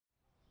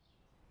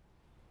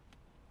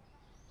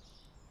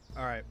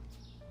right.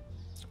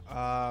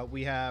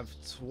 We have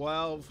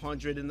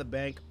 1,200 in the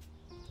bank.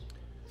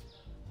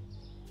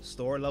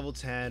 Store level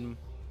 10.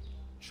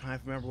 Trying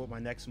to remember what my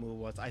next move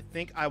was. I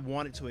think I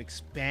wanted to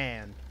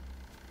expand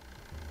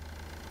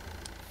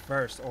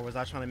first, or was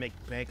I trying to make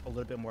bank a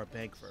little bit more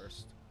bank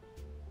first?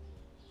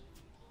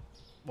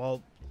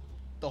 Well,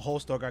 the whole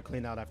store got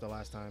cleaned out after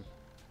last time,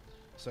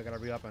 so I gotta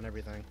re-up on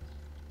everything.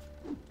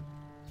 Alright.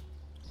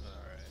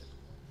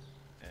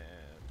 And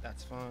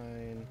that's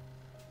fine.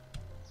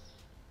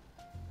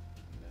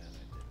 And then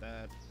I did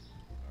that.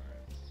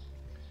 Alright.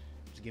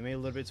 Just give me a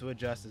little bit to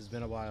adjust. It's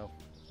been a while.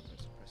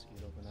 Let's press E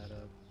to open that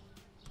up.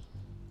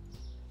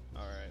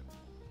 Alright.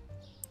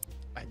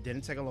 I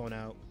didn't take a loan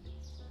out.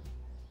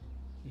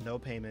 No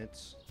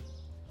payments.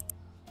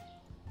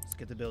 Let's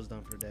get the bills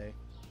done for the day.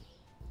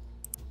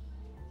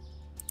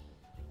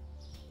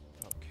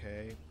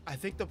 Okay. I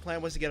think the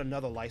plan was to get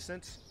another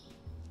license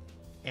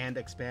and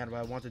expand, but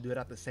I want to do it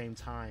at the same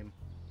time,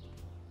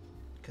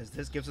 because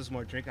this gives us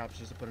more drink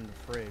options to put in the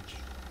fridge.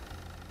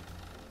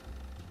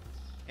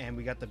 And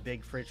we got the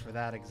big fridge for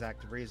that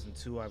exact reason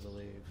too, I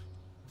believe.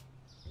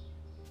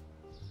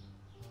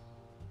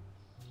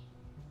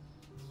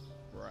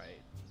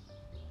 Right.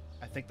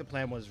 I think the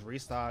plan was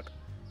restock,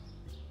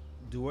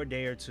 do a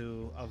day or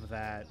two of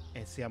that,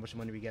 and see how much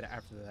money we get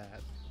after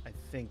that. I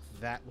think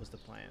that was the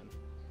plan.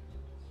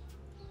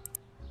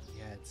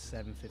 Yeah, it's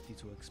 750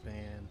 to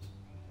expand.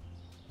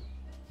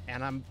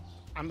 And I'm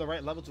the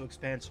right level to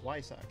expand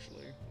twice,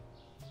 actually.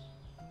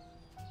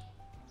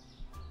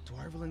 Do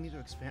I really need to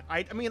expand?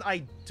 I mean,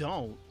 I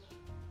don't.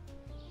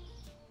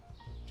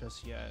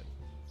 Just yet.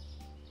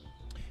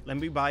 Let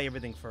me buy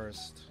everything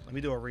first. Let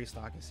me do a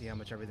restock and see how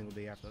much everything will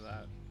be after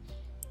that.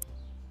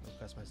 No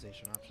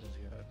customization options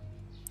yet. Alright,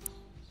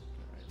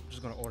 I'm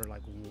just gonna order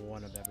like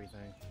one of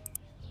everything.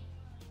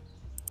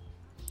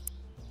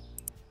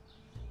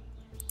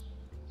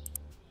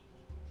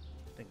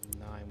 I think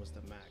 9 was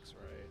the max,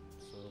 right?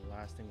 So the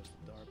last thing was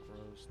the dark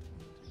roast.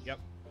 Yep.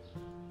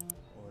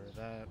 Order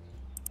that.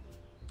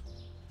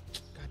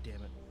 God damn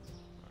it.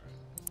 Alright.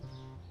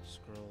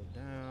 Scroll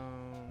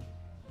down.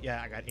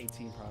 Yeah, I got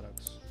 18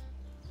 products.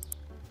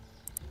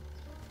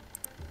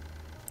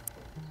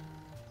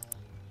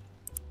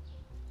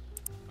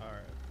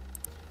 Alright.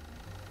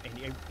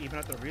 And even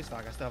after the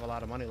restock, I still have a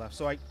lot of money left.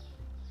 So I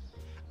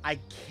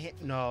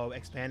can't, no,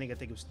 expanding, I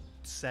think it was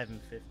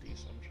 750,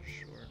 so I'm just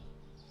sure.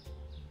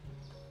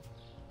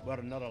 But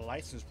another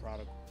licensed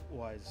product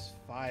was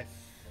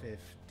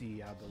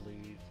 550, I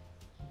believe.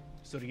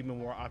 So to give me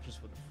more options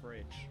for the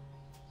fridge.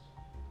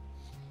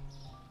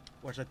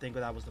 Which I think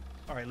that was the...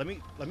 Alright, let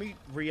me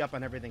re-up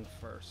on everything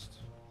first.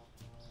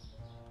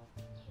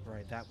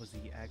 Right, that was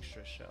the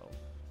extra shelf.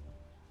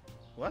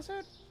 Was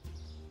it?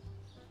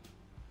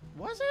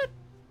 Was it?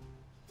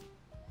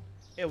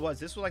 It was.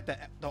 This was like the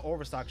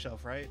overstock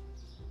shelf, right?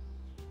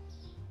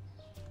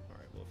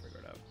 Alright, we'll figure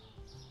it out.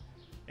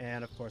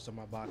 And of course,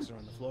 my boxer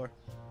on the floor.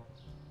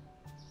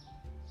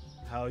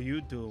 How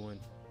you doing?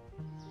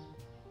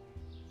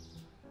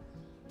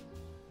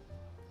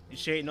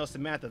 She ain't no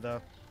Samantha,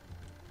 though.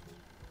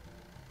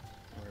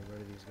 Alright, where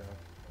do these go?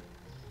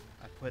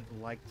 I put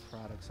like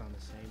products on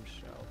the same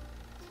shelf.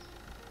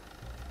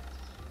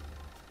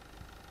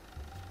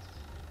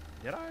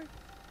 Did I?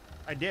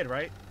 I did,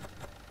 right?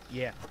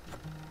 Yeah.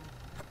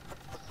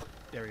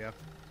 There we go.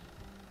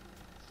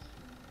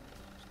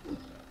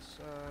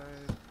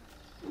 Outside.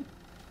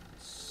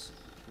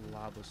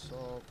 Lava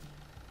salt.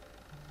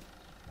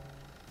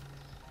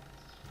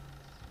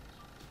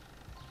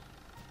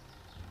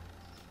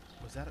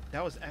 Was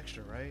that was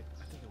extra, right?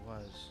 I think it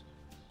was.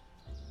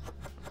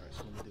 Alright,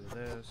 so let me do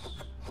this.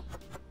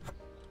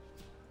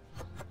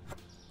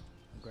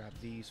 Grab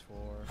these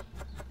for.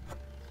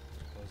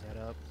 Close that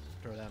up.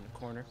 Throw that in the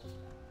corner.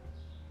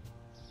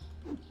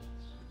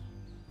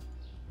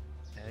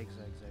 Eggs.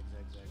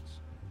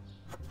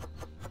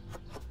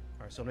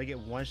 Alright, so I'm gonna get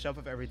one shelf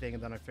of everything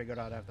and then I figure it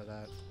out after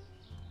that.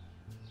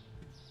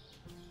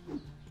 Okay,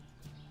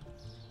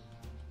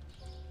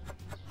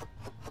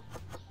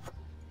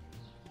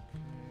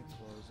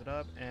 close it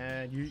up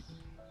and you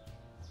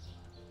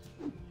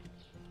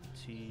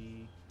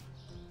tea.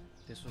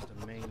 This was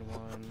the main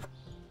one.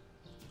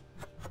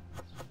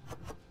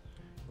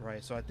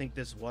 Right, so I think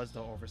this was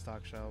the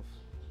overstock shelf.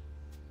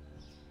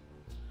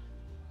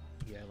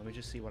 Yeah, let me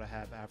just see what I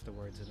have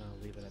afterwards and I'll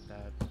leave it at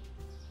that.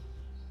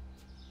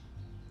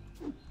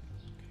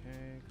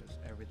 Okay, because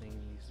everything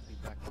needs to be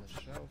back on the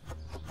shelf.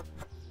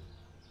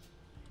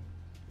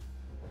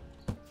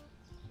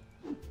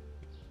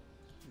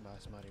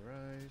 Basmati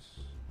rice.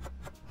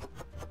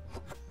 Okay,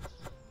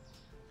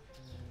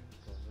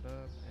 close it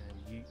up and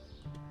yeet.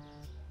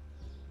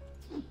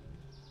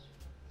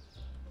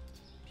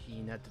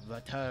 Peanut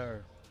butter.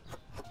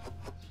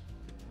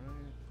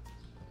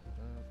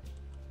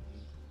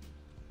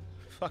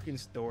 Fucking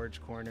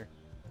storage corner.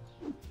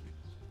 More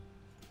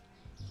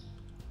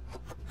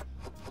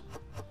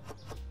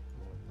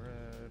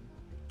bread.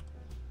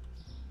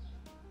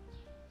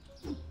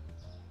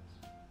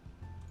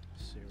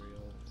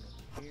 Cereal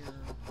here.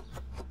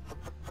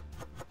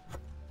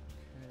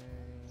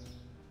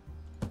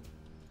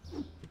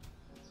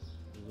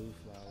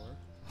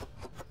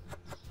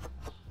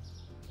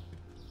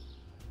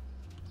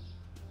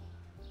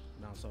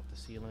 drops off the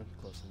ceiling.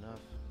 Close enough.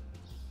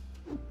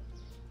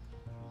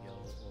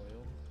 Yellow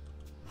oil.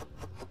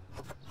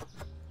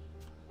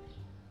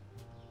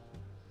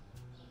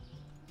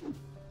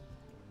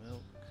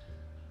 Milk.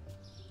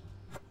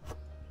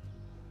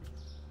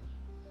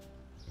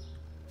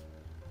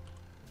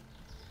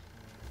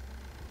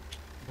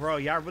 Bro,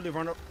 y'all really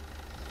run over.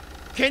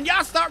 Can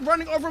y'all stop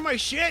running over my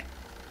shit?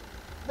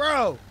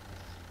 Bro.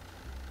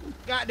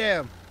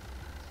 Goddamn.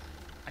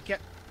 I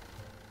can't.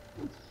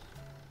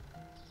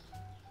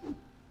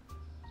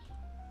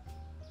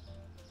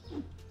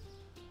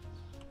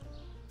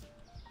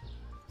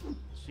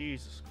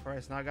 Jesus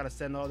Christ. Now I gotta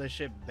send all this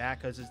shit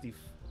back because it's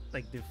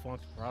like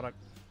defunct product.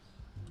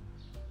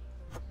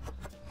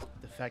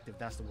 Defective,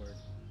 that's the word.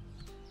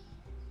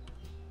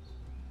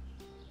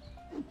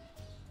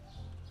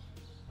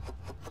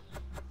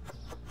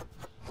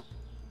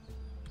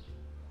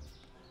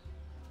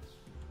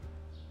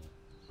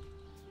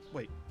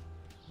 Wait.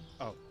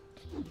 Oh.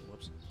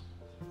 Whoops.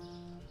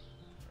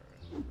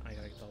 Alright. I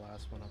gotta get the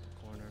last one out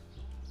the corner.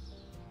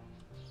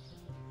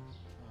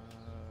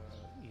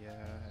 Yeah,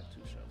 I had 2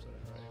 shelves of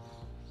it, right?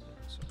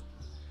 So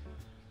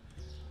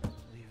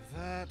leave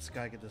that.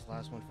 Gotta get this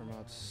last one from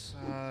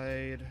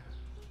outside.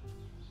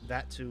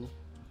 That too.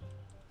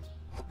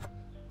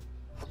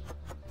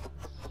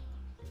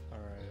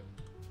 Alright.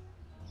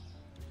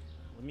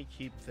 Let me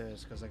keep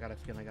this because I got a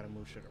feeling I gotta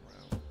move shit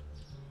around.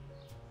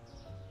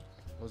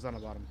 What was on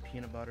the bottom?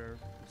 Peanut butter,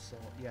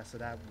 salt. Yeah, so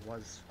that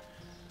was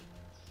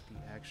the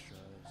extras.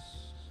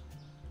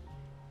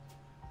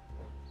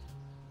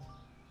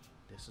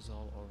 This is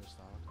all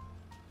overstock.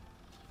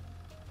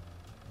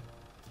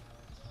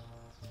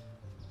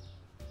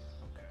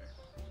 Okay.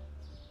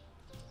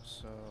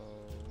 So,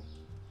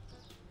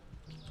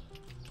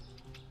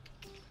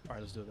 all right,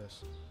 let's do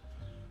this.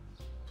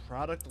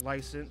 Product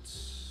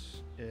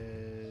license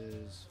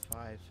is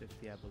 $5.50,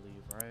 I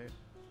believe, right?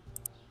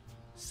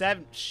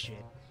 7.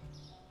 Shit.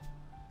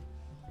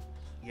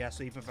 Yeah,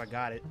 so even if I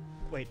got it,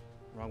 wait,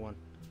 wrong one.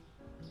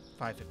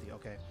 $5.50.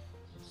 Okay,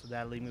 so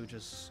that leave me with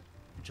just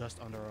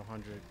under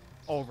 100.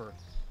 Over.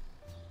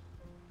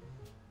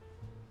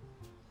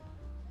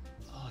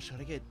 Oh, should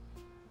I get?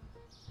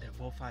 They're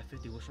both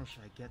 $5.50. Which one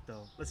should I get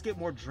though? Let's get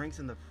more drinks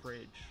in the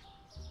fridge.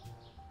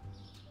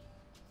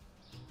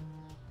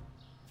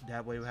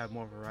 That way we have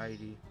more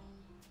variety.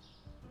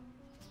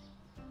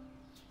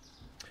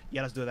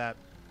 Yeah, let's do that.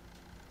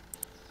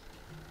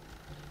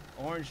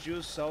 Orange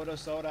juice,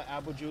 soda,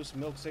 apple juice,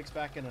 milk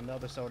 6-pack, and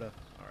another soda.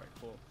 All right,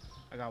 cool.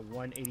 I got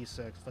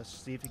 186. Let's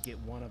see if we get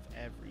one of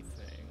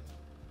everything.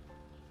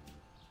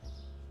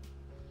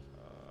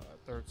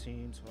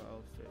 13,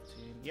 12,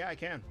 15. Yeah, I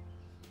can.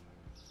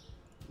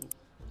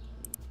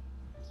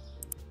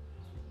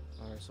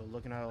 All right, so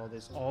looking at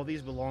all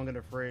these belong in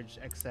the fridge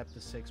except the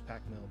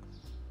 6-pack milk.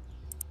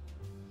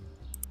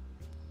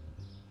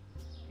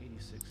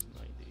 86.90.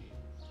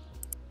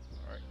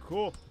 All right,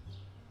 cool.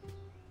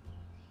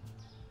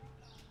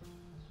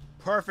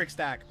 Perfect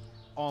stack.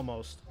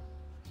 Almost.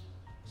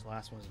 This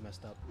last one's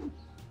messed up.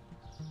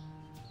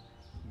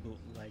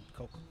 Bootleg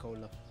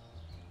Coca-Cola.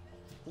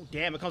 Oh,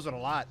 damn, it comes with a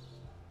lot.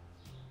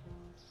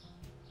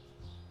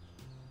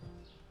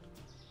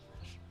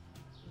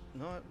 You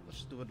know what? Let's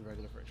just do it the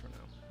regular fridge for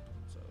now.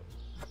 So,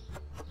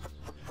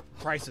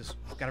 prices.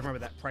 Gotta remember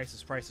that.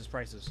 Prices. All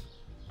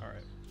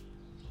right.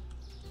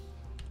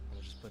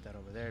 We'll just put that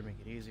over there, make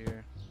it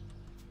easier.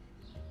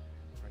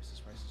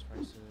 Prices.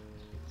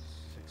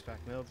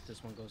 6-pack milk.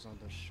 This one goes on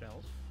the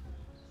shelf.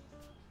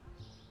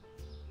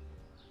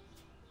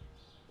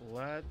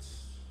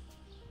 Let's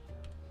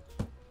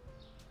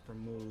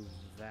remove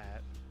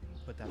that.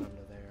 Put that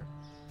under there.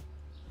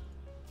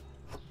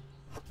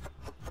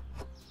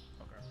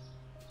 Okay.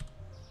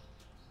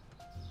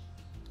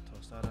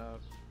 Toast that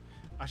up.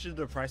 I should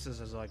do the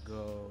prices as I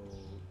go.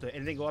 Did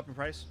anything go up in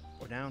price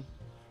or down?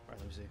 All right,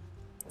 let me see.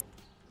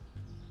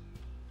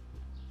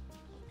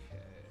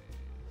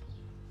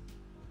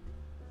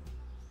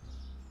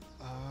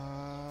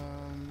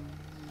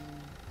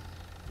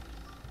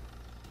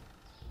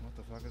 What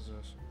the fuck is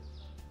this?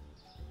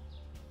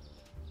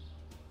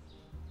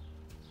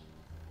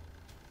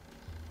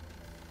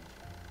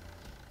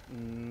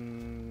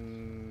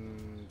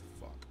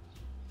 Fuck.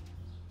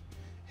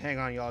 Hang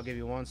on, y'all. I'll give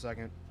you 1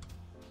 second.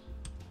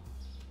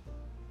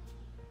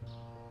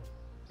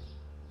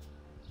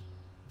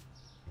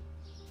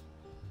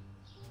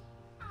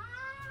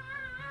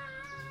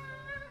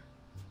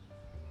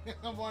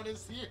 I want to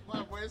see if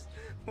my voice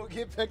will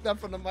get picked up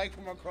from the mic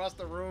from across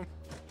the room.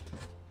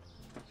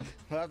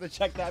 I'll have to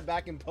check that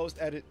back in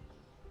post-edit.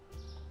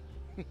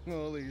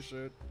 Holy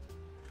shit.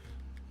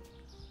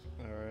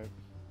 Alright.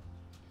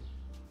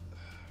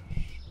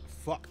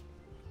 Fuck.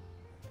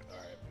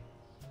 Alright.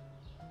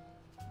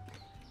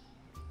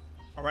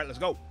 Alright, let's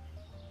go.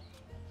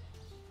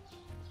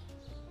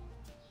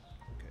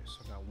 Okay,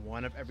 so I got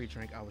one of every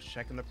drink. I was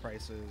checking the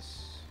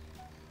prices.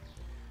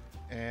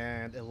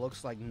 And it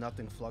looks like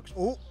nothing flux.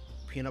 Oh!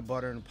 Peanut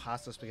butter and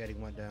pasta spaghetti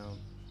went down.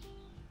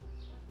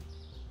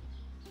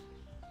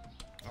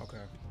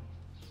 Okay.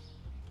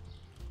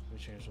 Let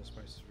me change those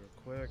prices real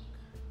quick.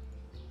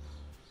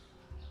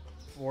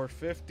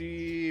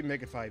 450,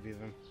 make it 5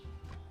 even.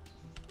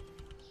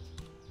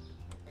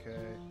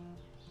 Okay.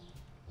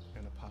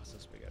 And the pasta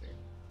spaghetti.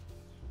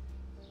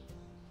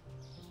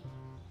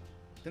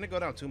 Didn't go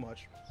down too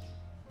much.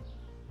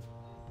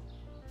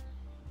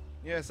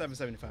 Yeah,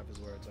 775 is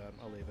where it's at.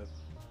 I'll leave it.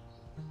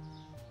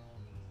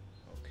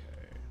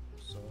 Okay,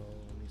 so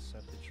let me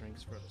set the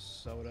drinks for the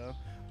soda.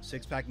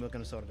 6-pack milk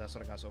and a soda. That's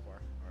what I got so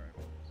far. All right.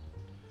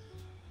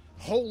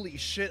 Holy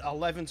shit!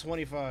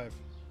 11.25.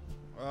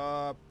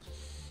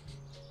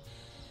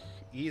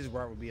 Easy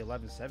bar would be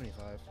 11.75.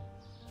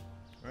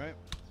 Right?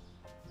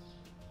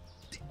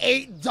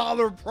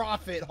 $8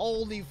 profit.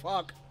 Holy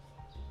fuck.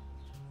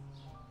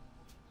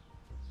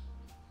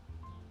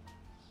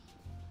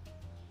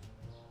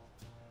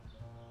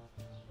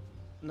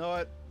 You know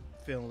what?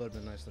 Feeling a little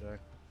bit nice today.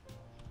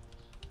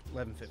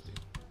 11.50.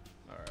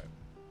 All right.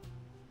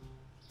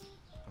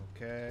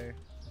 Okay.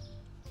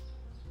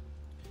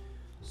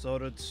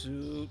 Soda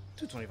to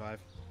 2.25.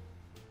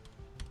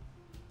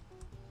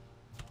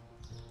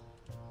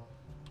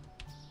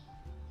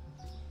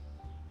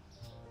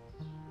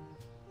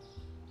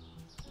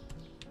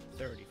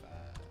 $35.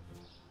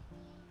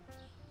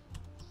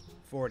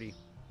 40.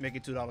 Make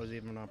it $2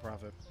 even on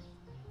profit.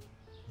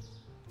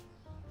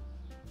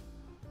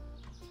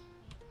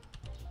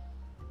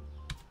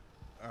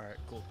 Alright,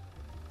 cool.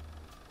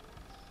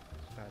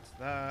 That's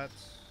that.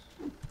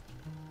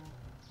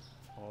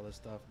 All this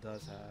stuff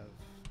does have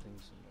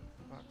things in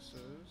the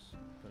boxes.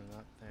 Put it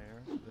not there.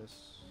 This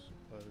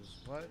was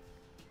what?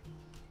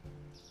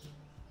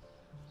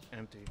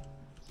 Empty.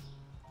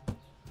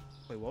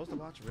 Wait, what was the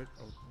box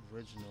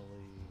originally?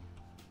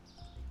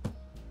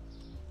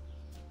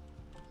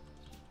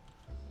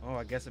 Oh,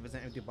 I guess if it's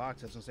an empty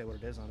box, it doesn't say what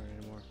it is on it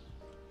anymore.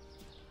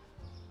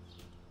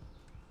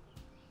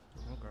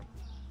 Okay.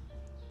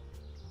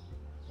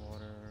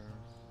 Water.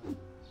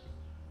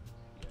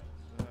 Yeah,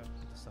 that.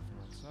 Put the stuff on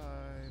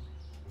outside.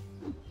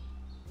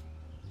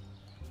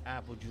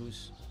 Apple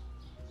juice.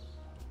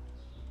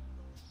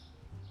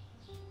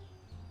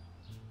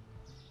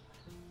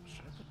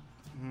 Should I put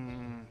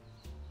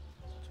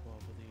 12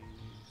 of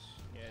these?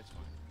 Yeah, it's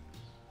fine.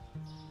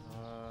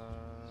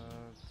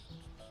 Just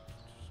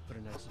put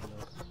it next to the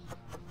milk.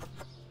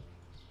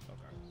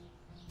 Okay.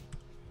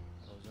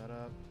 Close that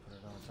up. Put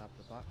it on top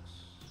of the box.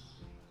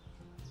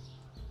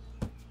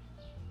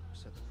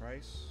 Set the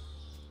price.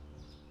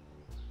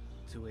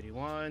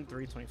 $2.81,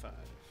 $3.25.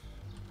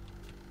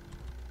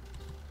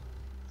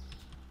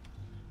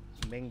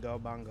 Bingo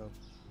bongo.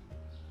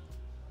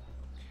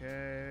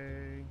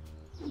 Okay.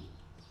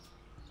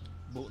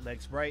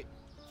 Bootleg Sprite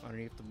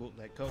underneath the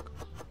bootleg Coke.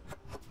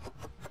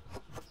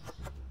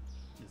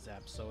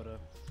 Zap soda.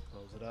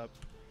 Close it up.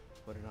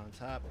 Put it on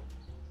top.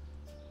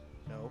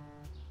 No.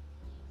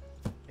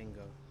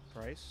 Bingo.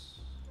 Price.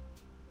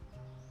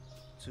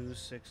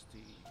 $2.60.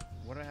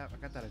 What do I have? I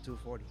got that at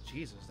 $2.40.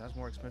 Jesus, that's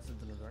more expensive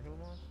than the regular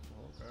one?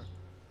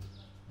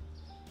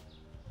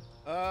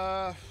 Oh,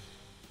 okay.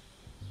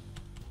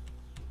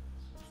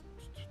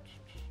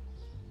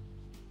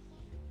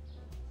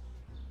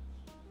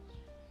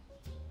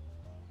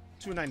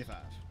 $2.95.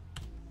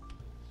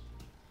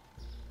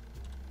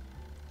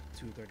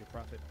 $2.30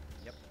 profit.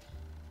 Yep.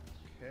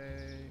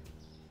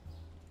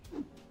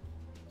 Okay.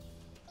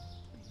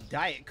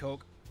 Diet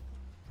Coke.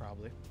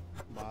 Probably.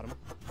 Bottom.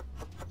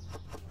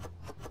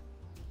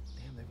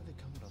 Damn, they really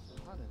come with a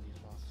lot in these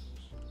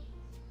boxes.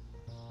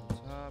 On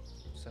top.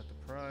 Set the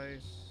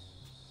price.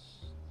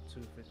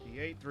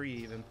 $2.58. 3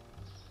 even.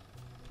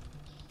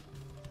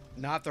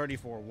 Not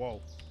 34.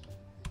 Whoa.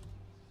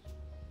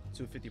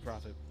 $2.50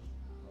 profit.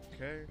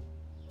 Okay.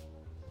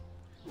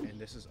 And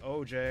this is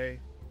OJ. I'm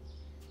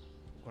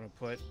gonna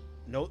put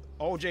no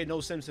OJ,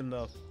 no Simpson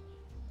though.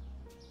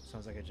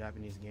 Sounds like a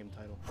Japanese game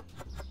title.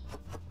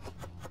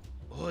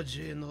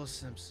 OJ, no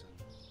Simpson.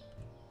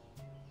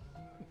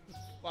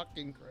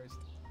 Fucking Christ.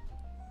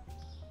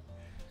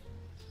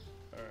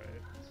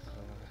 Alright.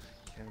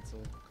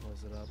 Cancel.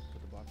 Close it up.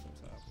 Put the box on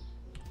top.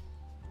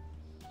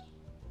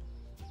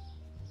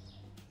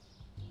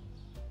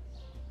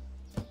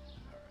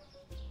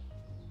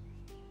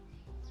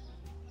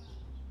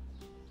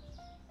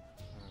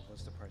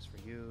 What's the price for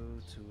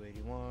you?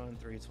 $2.81,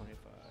 $3.25,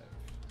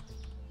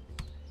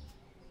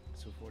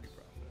 $2.40 profit.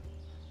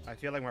 I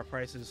feel like my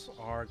prices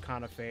are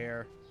kind of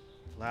fair.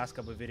 Last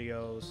couple of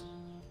videos,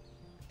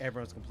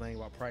 everyone's complaining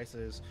about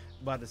prices,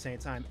 but at the same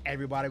time,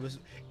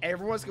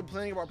 everyone's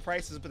complaining about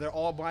prices, but they're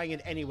all buying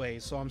it anyway.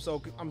 So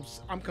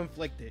I'm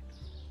conflicted.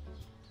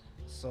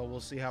 So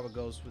we'll see how it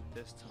goes with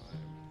this time.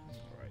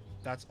 All right,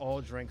 that's all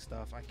drink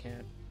stuff. I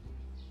can,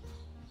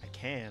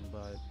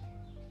 but.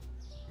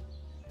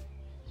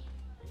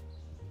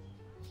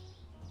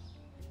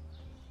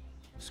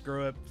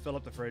 Screw it. Fill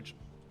up the fridge.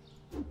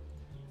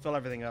 Fill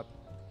everything up.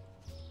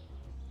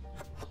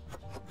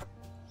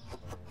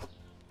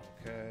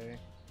 Okay.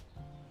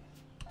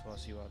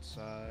 Toss you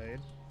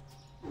outside.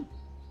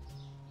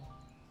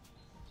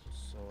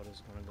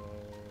 Soda's gonna go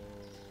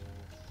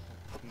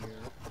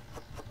here.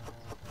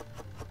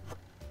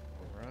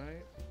 Alright.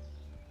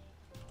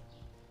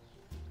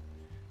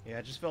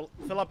 Yeah, just fill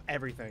up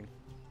everything.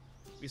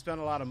 We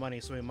spend a lot of money,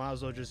 so we might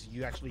as well just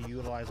actually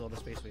utilize all the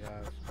space we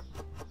have.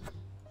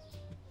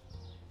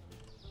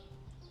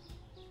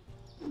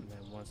 And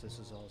then once this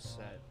is all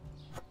set,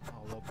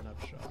 I'll open up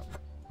shop.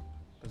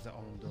 Because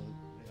all I'm doing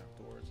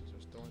afterwards is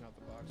just throwing out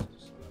the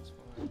boxes, so that's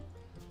fine.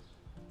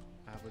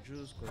 Apple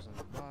juice goes on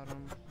the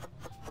bottom.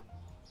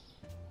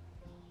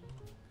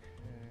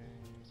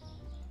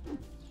 Okay.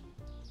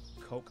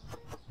 Coke.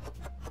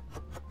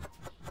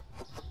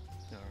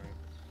 Alright.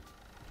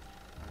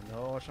 I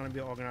know I was trying to be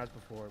organized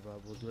before,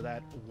 but we'll do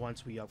that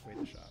once we upgrade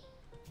the shop.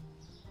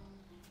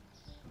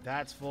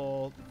 That's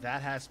full.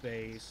 That has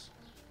space.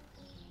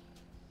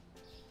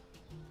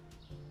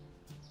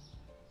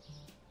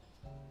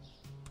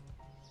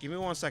 Give me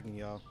 1 second,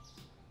 y'all.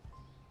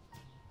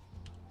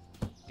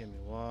 Give me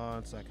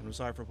 1 second. I'm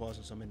sorry for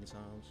pausing so many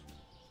times.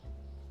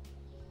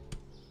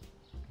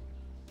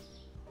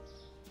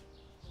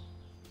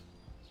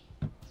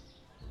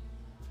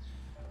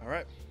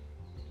 Alright.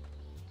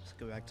 Let's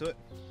go back to it.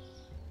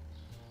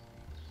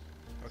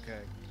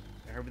 Okay.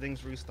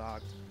 Everything's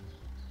restocked.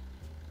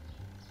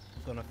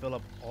 I'm gonna fill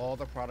up all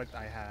the product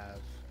I have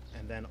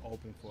and then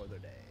open for the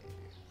day.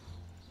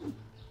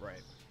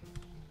 Right.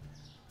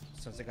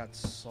 Since I got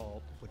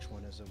salt, which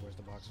one is it? Where's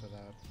the box for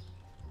that?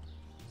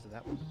 Is it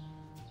that one?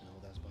 No,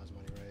 that's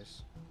basmati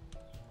rice.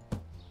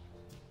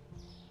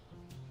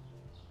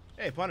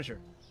 Hey, Punisher.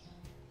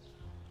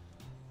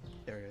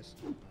 There he is.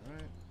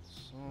 Alright,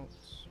 salt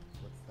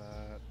with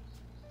that.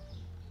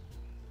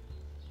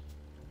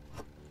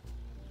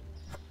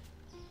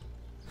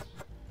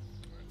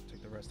 Alright,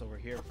 take the rest over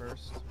here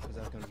first, because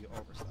that's going to be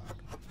overstock.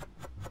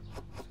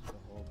 Take the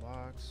whole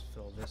box,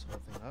 fill this whole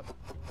thing up.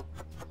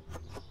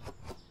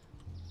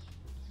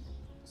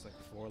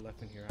 4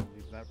 left in here. I'll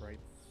leave that right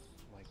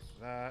like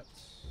that.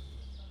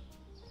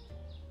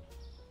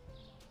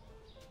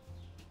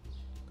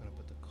 Gonna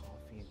put the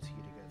coffee and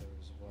tea together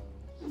as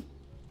well.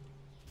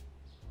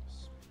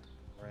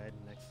 Bread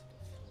next to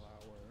the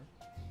flour.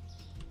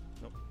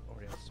 Nope,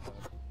 already has a spot.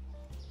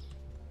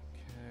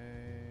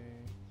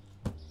 Okay.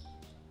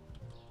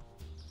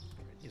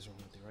 Alright, these are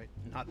empty, right?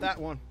 Not that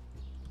one.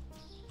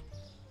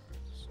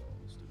 Alright, so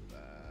let's do that.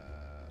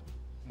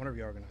 I want to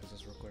reorganize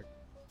this real quick.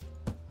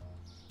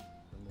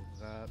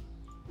 That,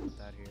 put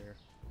that here.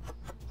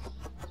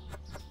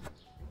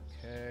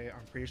 Okay,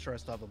 I'm pretty sure I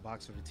still have a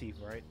box of the teeth,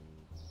 right?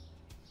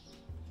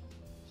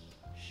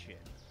 Shit.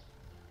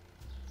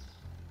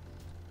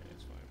 Okay,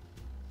 it's fine.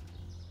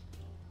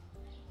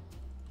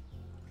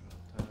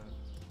 Drop that.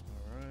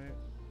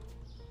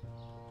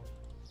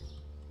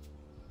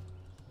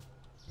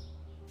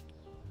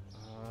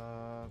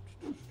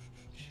 Alright.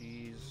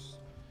 Cheese.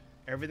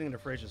 Everything in the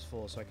fridge is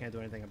full, so I can't do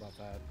anything about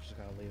that. Just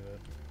gotta leave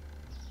it.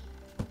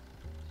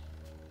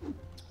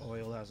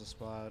 Oil has a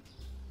spot.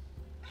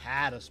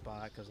 Had a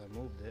spot because I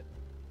moved it.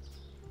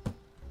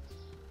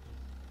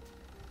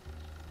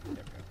 There we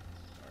go.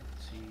 Alright,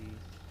 tea.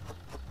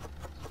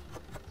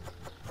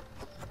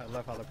 I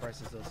love how the price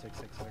is still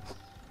 $6.66.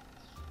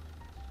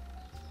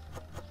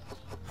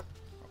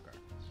 Okay.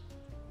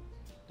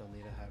 Don't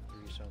need to have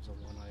 3 shelves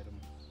of one item.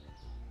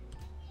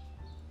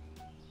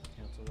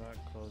 Cancel that,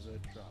 close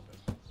it, drop it.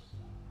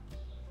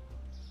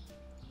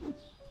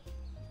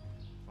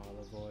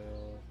 Olive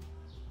oil.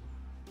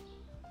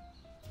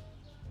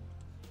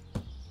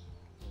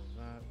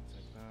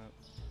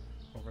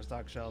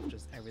 Overstock shelf,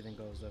 just everything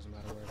goes, doesn't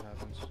matter where it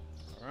happens.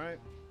 Alright.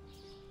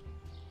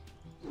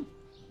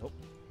 Nope.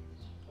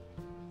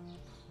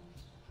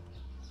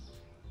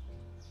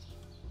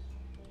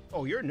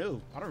 Oh, you're new.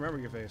 I don't remember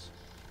your face.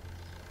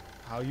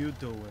 How you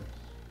doing?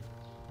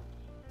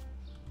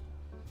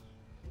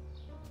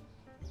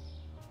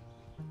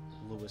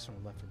 Lewis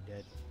from Left 4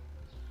 Dead.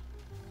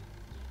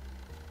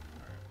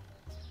 Alright.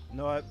 You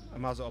know what? I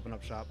might as well open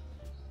up shop.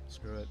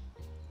 Screw it.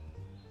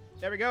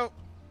 There we go.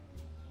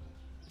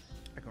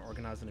 I can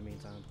organize in the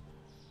meantime.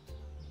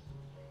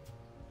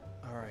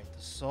 Alright,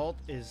 the salt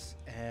is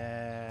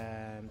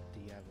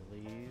empty, I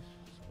believe.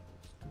 So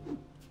let's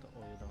do the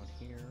oil down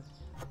here.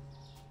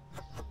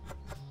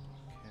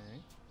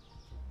 Okay.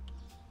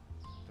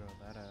 Throw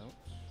that out.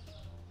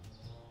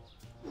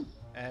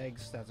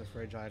 Eggs, that's a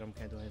fridge item.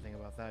 Can't do anything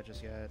about that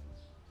just yet.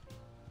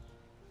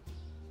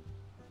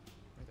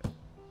 Okay.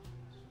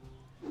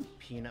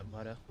 Peanut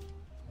butter.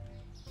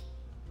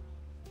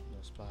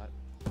 No spot.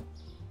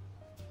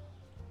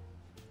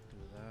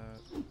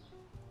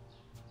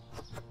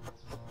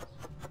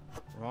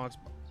 Wrong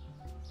spot.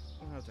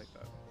 I'll take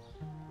that.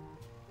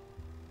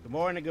 Good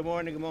morning, good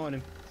morning, good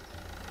morning.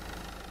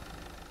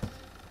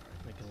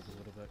 Alright, make it look a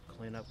little bit.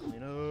 Clean up,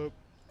 clean up.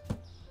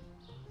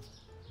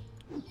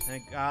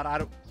 Thank God I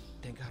don't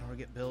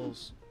get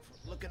bills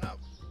for looking up.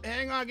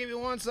 Hang on, give me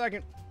 1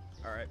 second.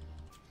 Alright.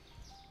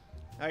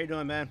 How you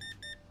doing, man?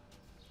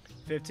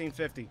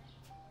 1550.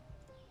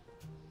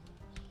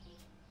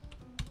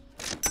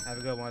 Have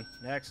a good one.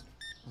 Next.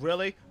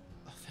 Really?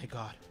 Oh, thank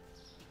God.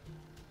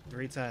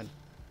 310.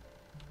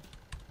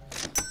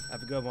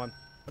 Have a good one.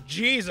 Oh,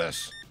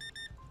 Jesus!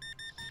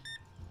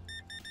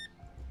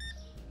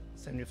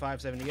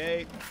 75,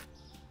 78.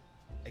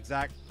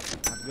 Exact.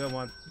 Have a good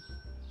one.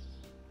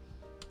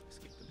 Let's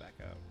get the back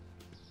out.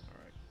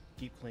 Alright.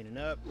 Keep cleaning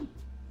up.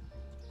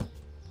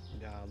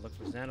 Gotta look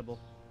presentable.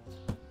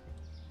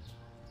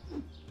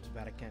 Too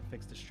bad I can't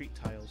fix the street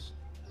tiles.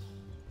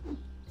 Alright.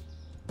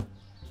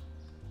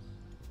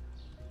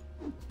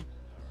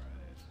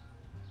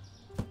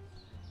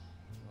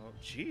 Oh,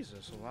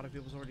 Jesus. A lot of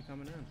people's already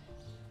coming in.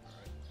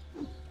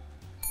 Alright.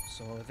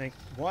 So I think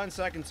 1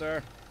 second,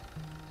 sir.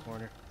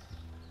 Corner.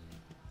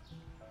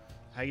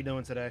 How you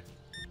doing today?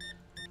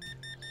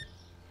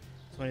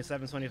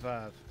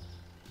 27.25.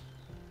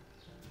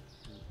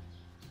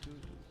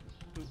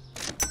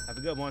 Have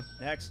a good one.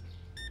 Next.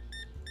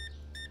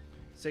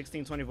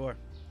 16.24.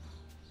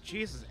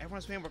 Jesus,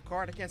 everyone's paying for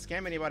card. I can't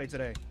scam anybody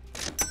today.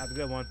 Have a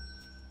good one.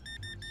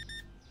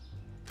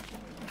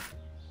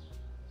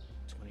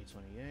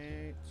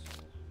 20.28.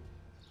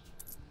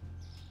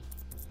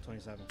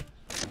 27.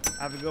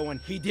 Have a good one.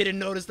 He didn't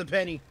notice the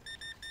penny.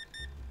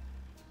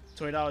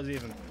 $20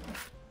 even.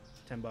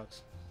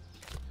 $10.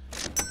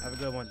 Have a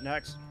good one.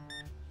 Next.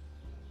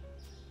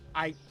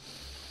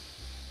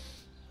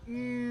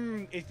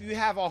 If you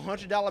have a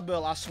 $100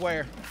 bill, I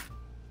swear.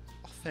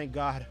 Oh, thank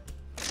God.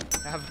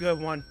 Have a good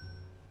one.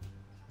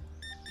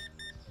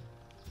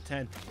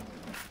 10.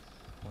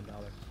 $1.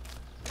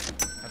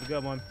 Have a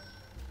good one.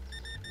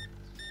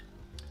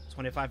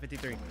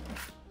 25.53.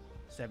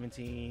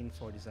 17.47.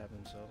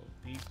 So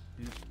beep,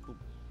 beep, boop,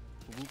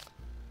 boop, boop.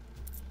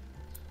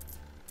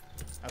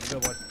 Have a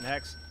good one.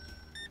 Next.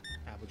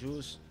 Apple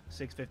juice.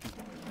 6.50.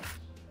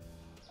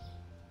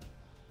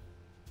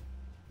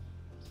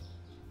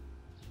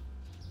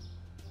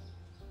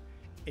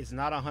 It's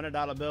not a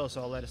 $100 bill,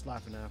 so I'll let it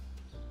slide for now.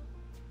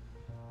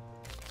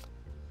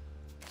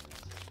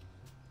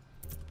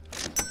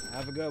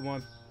 Have a good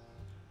one.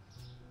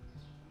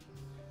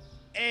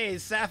 Hey,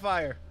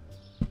 Sapphire.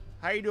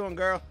 How you doing,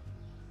 girl?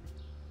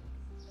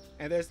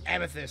 And there's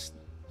Amethyst.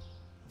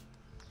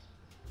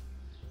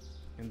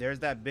 And there's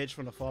that bitch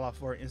from the Fallout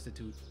 4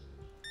 Institute.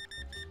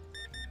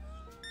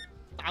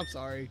 I'm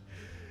sorry.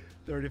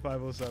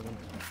 3507.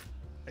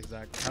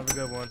 Exact. Have a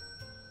good one.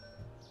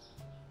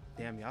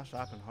 Damn, y'all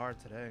shopping hard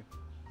today.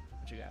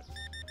 What you got?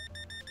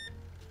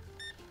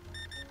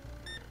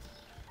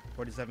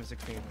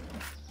 47.16.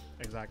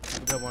 Exact.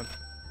 Have a good one.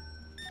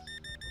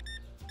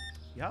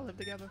 Y'all live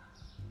together?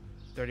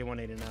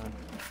 31.89.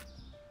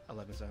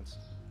 11 cents.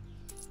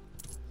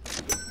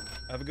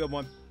 Have a good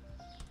one.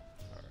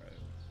 Alright.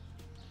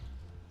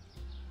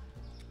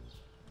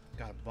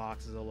 Got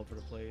boxes all over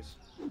the place.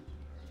 Alright.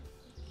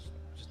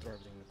 Just throw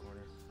everything in the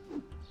corner.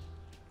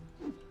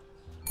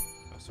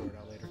 I'll sort it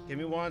out later. Give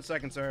me 1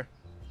 second, sir.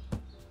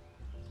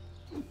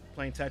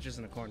 Playing Tetris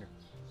in the corner.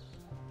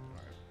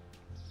 Alright.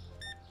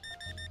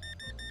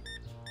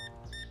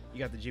 You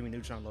got the Jimmy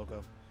Neutron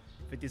logo.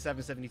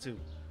 57.72.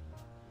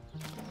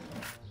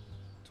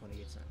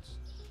 28 cents.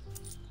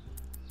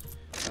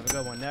 Have a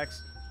good one.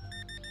 Next.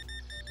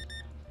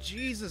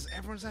 Jesus,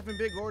 everyone's having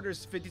big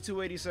orders.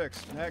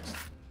 52.86. Next.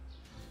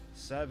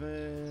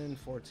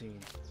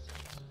 7.14.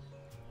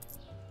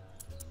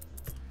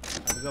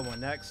 Have a good one.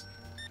 Next.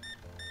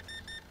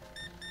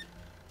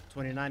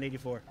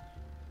 29.84.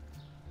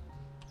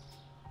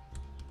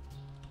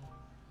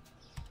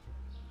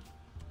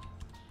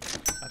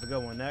 Have a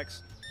good one.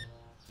 Next.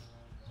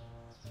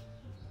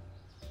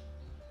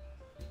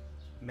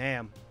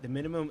 Ma'am, the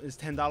minimum is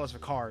 $10 for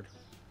card.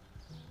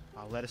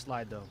 I'll let it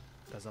slide though,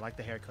 because I like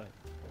the haircut.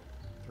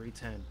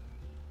 310.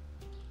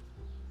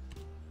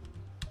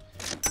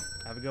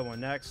 Have a good one.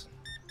 Next.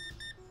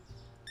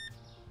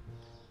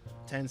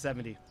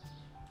 1070.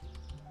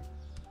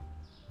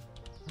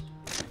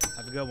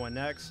 Have a good one.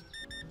 Next.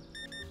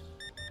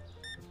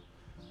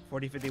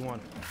 4051.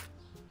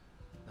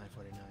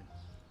 949.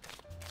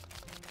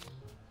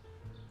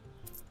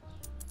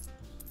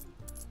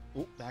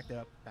 Ooh, back it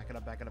up. Back it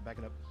up. Back it up. Back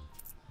it up.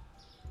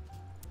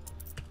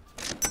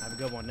 Have a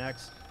good one.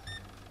 Next.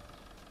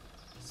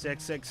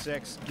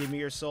 666. Give me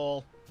your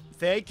soul.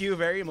 Thank you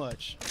very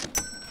much.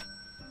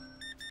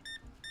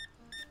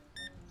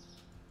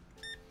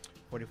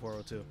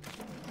 4402.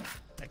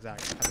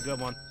 Exact. Have a good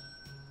one.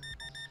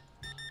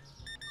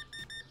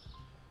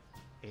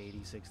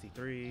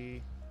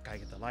 8063. Gotta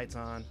get the lights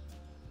on.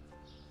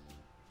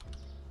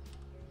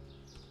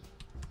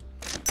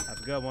 Have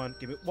a good one.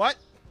 Give me what?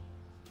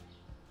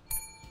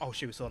 Oh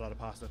shit, we sold out of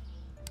pasta.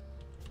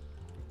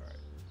 Alright.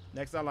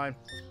 Next online.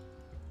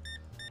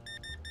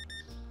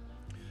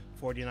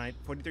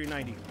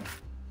 43.90.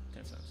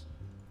 10 cents.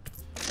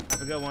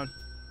 Have a good one.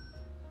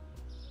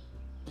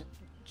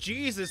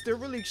 Jesus, they're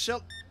really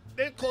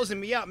they're closing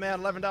me out, man.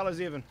 $11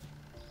 even.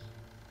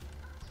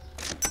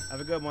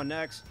 Have a good one.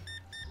 Next.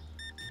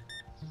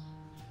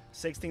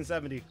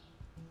 16.70.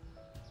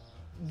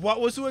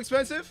 What was too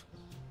expensive?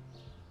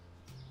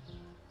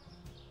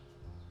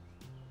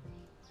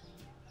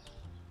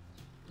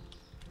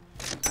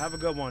 Have a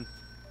good one.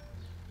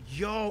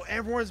 Yo,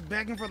 everyone's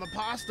begging for the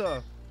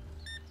pasta.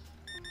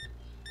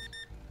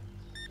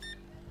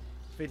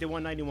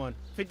 51.91.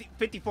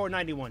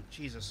 54.91.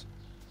 Jesus.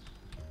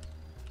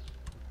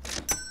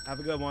 Have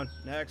a good one.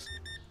 Next.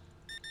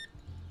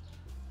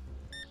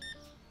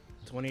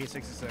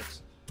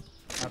 2866.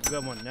 Have a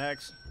good one.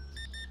 Next.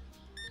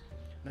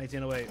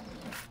 1908.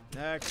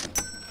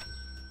 Next.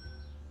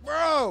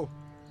 Bro!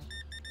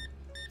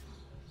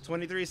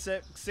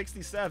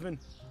 2367.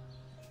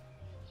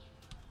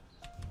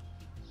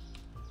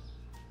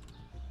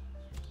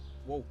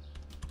 Whoa.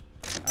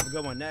 Have a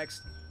good one.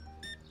 Next.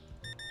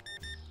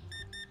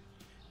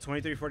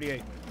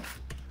 2348.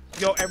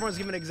 Yo, everyone's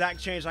giving exact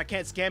change. I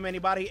can't scam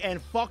anybody, and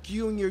fuck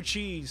you and your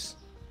cheese.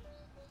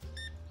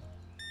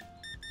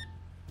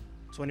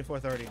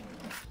 2430.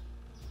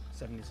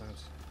 70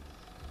 cents.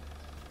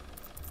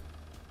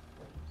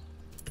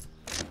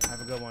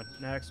 Have a good one.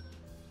 Next.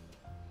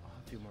 Oh,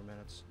 a few more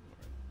minutes.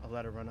 I'll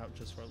let it run out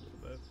just for a little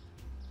bit.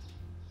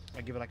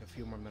 I'll give it like a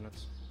few more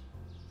minutes.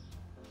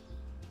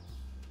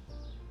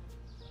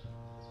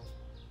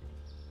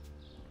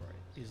 Alright,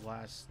 these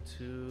last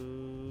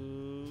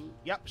two...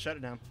 Yep, shut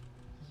it down.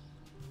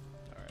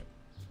 Alright.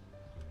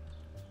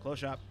 Close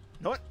shop.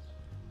 Know what?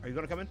 Are you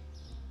gonna come in?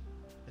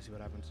 Let's see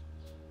what happens.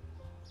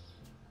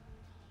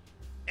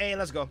 Hey,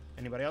 let's go.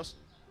 Anybody else?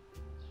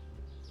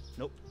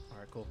 Nope.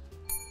 Alright, cool.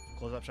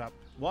 Close up shop.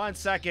 1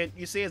 second.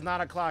 You see it's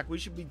 9 o'clock. We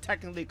should be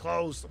technically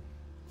closed.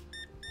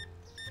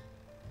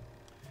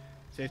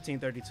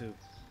 1532.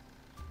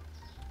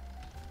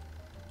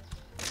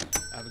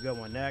 Have a good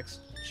one. Next.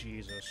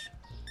 Jesus.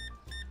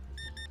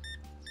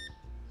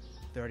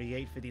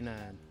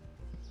 3859.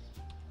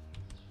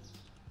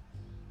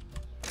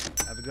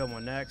 Have a good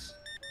one. Next.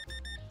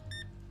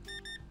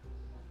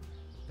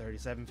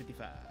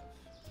 3755.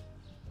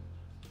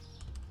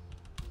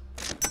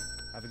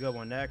 Have a good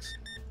one. Next.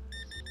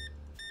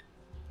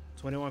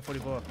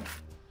 2144.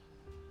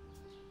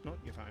 No,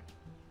 you're fine.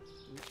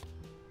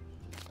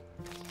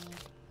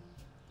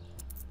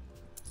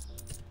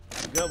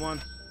 Have a good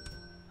one.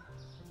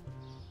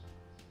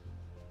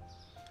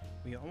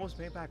 We almost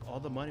made back all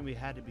the money we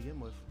had to begin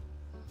with.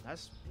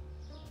 That's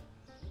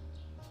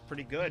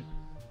pretty good.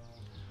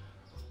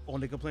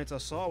 Only complaints I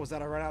saw was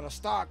that I ran out of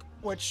stock,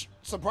 which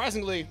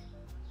surprisingly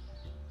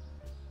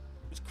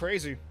is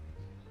crazy.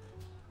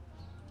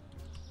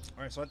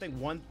 Alright, so I think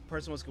one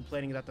person was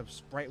complaining that the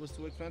Sprite was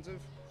too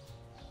expensive,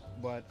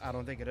 but I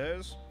don't think it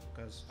is,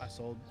 because I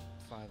sold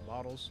 5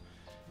 bottles.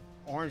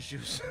 Orange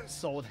juice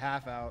sold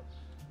half out.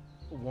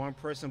 One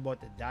person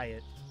bought the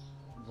diet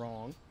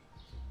wrong.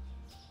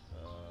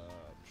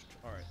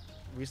 Alright,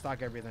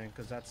 restock everything,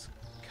 because that's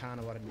kind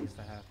of what it needs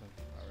to happen.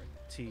 Alright,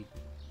 tea.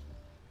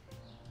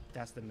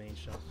 That's the main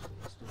shelf.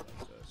 Let's do it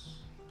like this.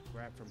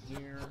 Grab from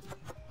here.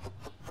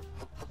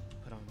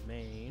 Put on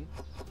main.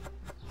 Alright,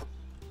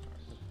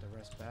 put the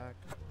rest back.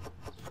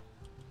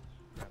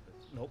 Grab it.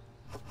 Nope.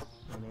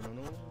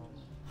 No.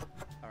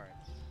 Alright.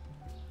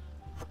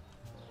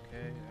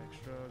 Okay,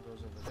 extra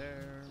goes over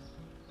there.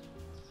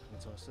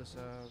 Let's toss this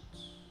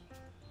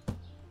out.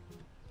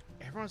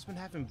 Everyone's been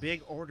having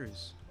big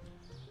orders.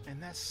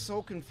 And that's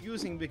so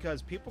confusing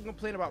because people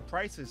complain about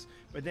prices,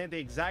 but then at the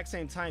exact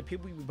same time,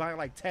 people be buying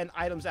like 10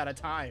 items at a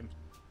time.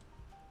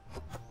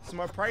 So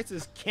my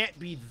prices can't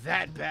be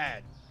that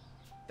bad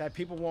that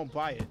people won't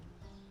buy it.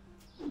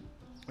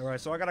 Alright,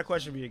 so I got a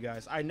question for you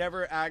guys. I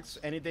never asked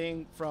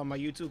anything from my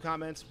YouTube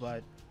comments,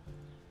 but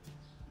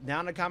down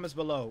in the comments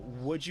below,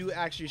 would you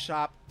actually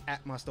shop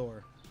at my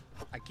store?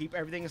 I keep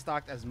everything in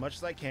stock as much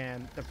as I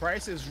can. The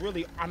price is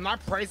really, I'm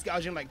not price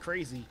gouging like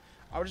crazy.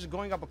 I was just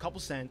going up a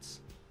couple cents.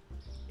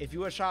 If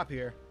you would shop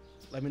here,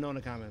 let me know in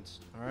the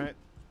comments. All right,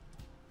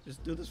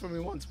 just do this for me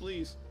once,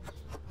 please.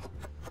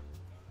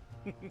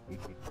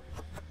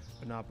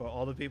 But not, but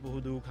all the people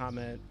who do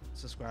comment,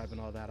 subscribe,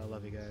 and all that, I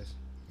love you guys.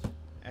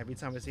 Every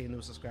time I see a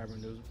new subscriber,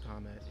 new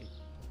comment,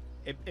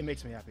 it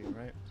makes me happy,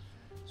 right?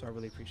 So I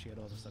really appreciate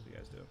all the stuff you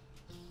guys do.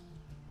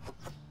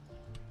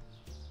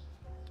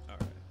 All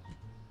right,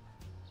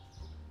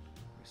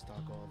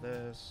 restock all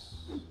this.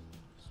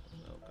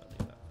 Milk, I'll leave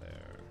that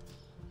there.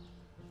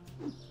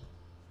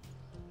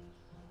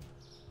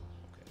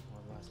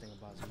 Last thing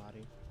about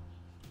basmati,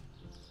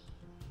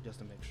 just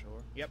to make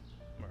sure. Yep.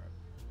 All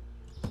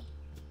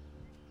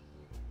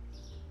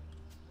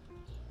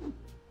right.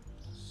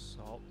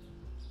 Salt.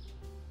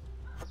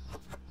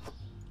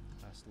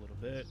 Last a little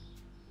bit.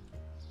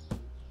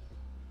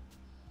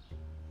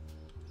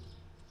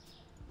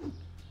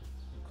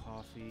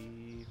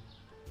 Coffee.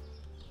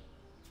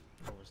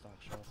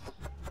 Overstock shelf.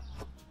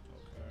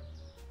 Okay.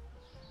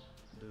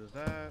 Do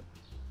that.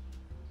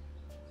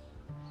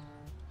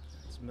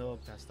 It's milk.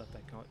 That stuff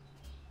that can't.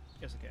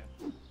 Yes, I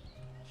can.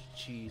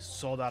 Cheese.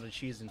 Sold out of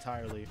cheese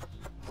entirely.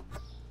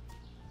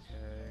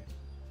 Okay.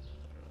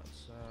 Put it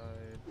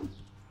outside.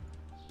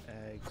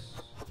 Eggs.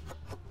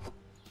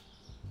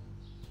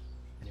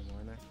 Any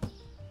more in there?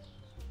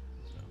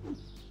 No.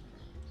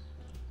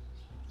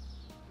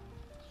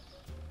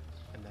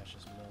 And that's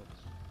just milk.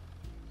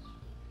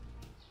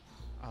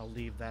 I'll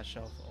leave that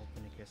shelf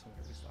open in case I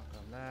want to restock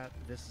on that.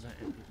 This is an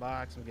empty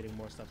box. I'm getting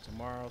more stuff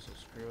tomorrow, so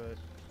screw it.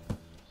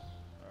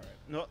 Alright.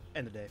 No,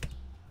 end of day.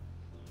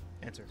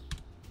 Answer.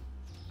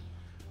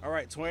 All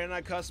right,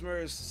 29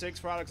 customers, 6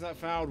 products not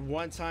found.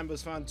 1 time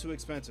was found too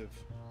expensive.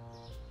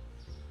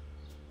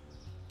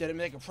 Did it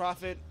make a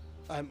profit?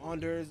 I'm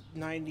under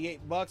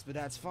 98 bucks, but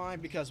that's fine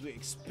because we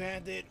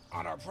expanded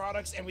on our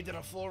products and we did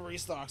a full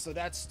restock, so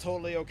that's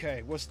totally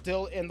okay. We're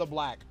still in the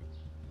black.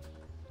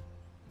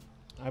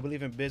 I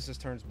believe in business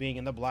terms, being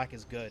in the black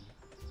is good.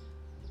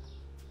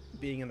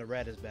 Being in the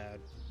red is bad.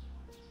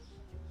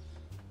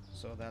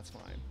 So that's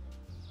fine.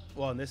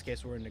 Well, in this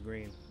case, we're in the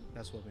green.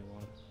 That's what we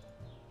want.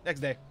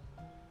 Next day.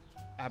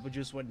 Apple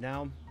juice went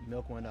down,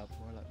 milk went up.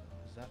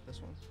 Is that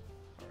this one?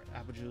 All right,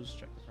 apple juice,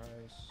 check the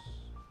price.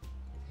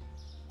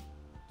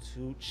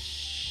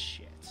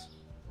 Shit.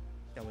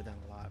 That went down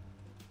a lot.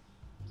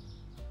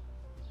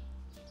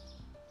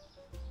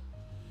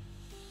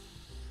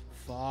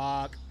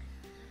 Fuck.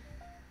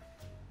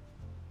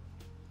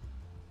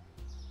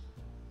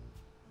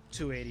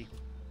 280.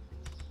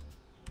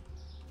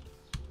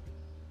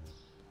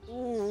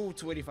 Ooh,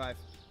 285.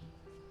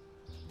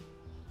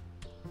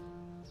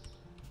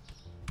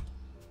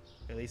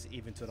 At least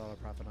even $2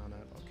 profit on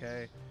that.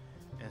 Okay.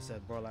 And it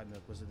said Burlap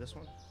milk. Was it this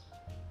one?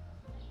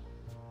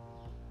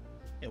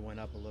 It went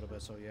up a little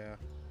bit, so yeah.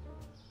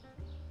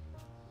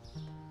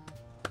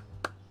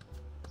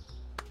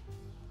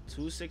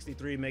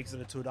 263 makes it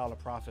a $2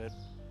 profit.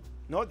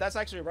 No, that's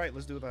actually right.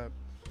 Let's do that.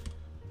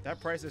 That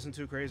price isn't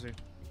too crazy.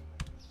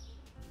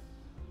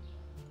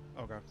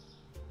 Okay.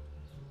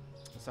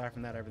 Aside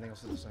from that, everything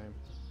else is the same.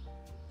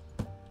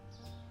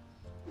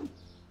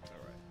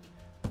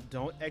 Alright.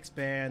 Don't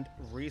expand.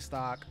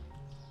 Restock.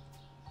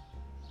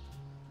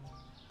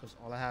 Because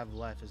all I have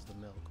left is the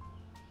milk.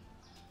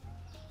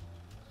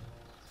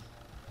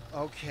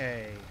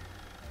 Okay.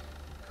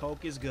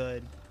 Coke is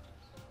good.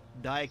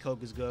 Diet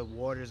Coke is good.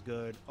 Water is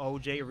good.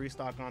 OJ,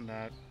 restock on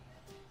that.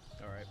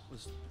 Alright,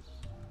 let's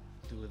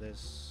do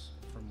this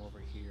from over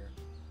here.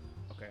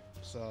 Okay,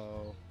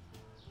 so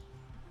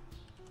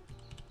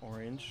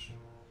orange.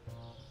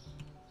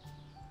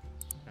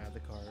 Add the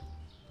cart.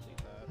 Delete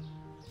that.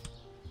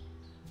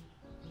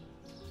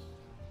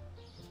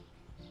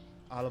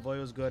 Olive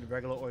oil is good.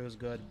 Regular oil is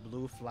good.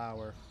 Blue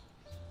flour.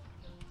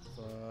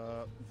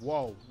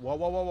 Whoa. Whoa,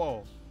 whoa, whoa,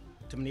 whoa.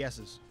 Too many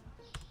S's.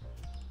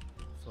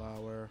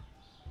 Flour.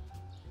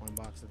 1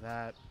 box of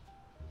that.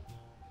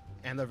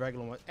 And the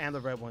regular one. And the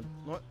red one.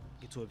 What?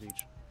 Get 2 of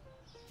each.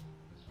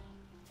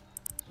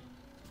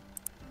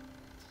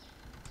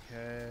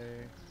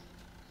 Okay.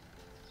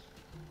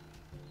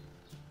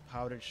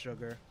 Powdered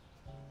sugar.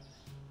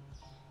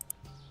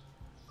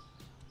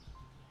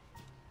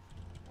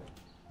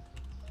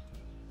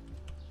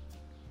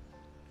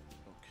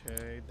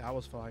 Okay. That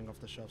was flying off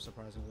the shelf,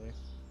 surprisingly.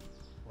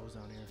 What was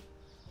down here?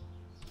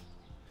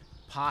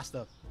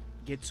 Pasta.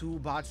 Get 2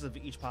 boxes of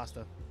each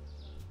pasta.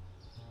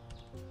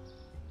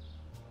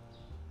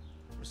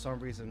 For some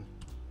reason,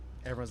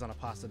 everyone's on a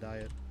pasta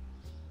diet.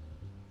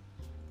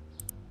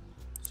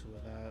 2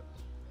 of that.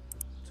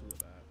 2 of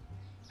that.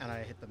 And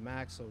I hit the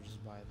max, so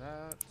just buy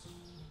that.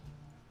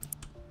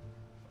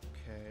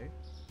 Okay.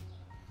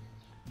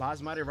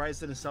 Basmati rice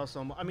didn't sell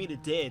so much. I mean,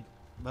 it did,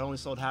 but only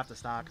sold half the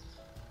stock.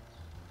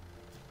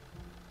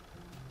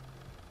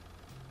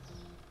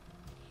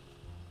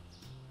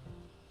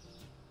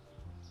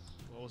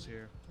 What was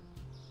here?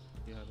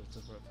 Yeah, the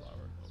temperate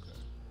flour. Okay.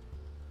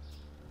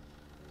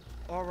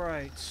 All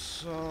right,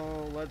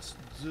 so let's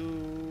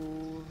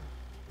do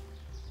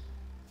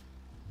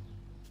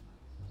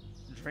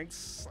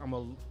drinks. I'm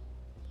a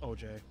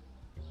OJ.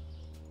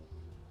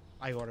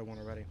 I ordered one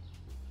already.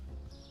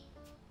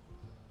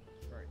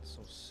 All right,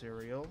 so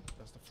cereal.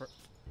 That's the first.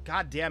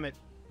 God damn it.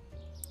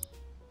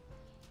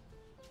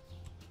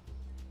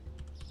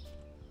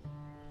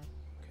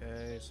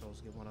 Okay, so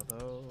let's get one of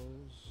those.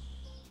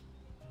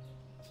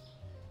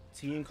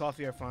 Tea and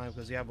coffee are fine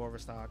because you have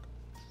overstock.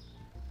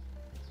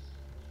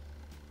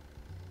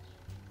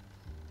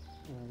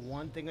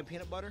 1 thing of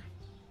peanut butter.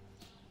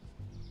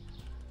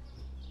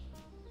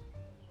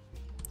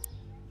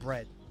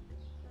 Bread.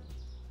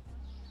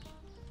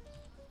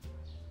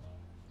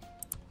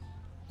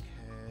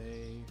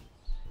 Okay.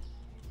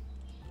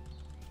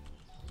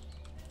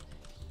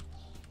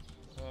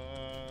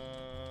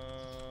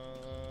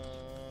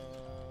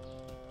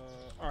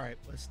 All right,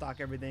 let's stock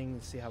everything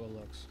and see how it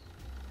looks.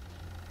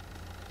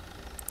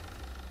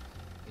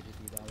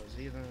 $83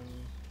 even.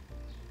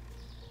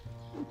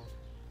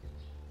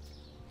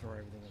 Throw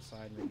everything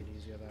aside, make it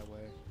easier that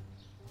way.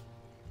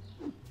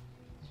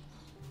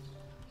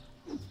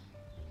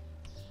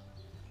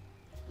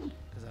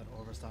 Because that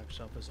overstock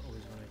shelf is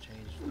always going to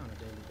change on a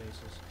daily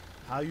basis.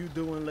 How you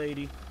doing,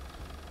 lady?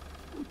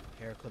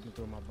 Hair clipping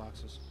through my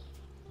boxes.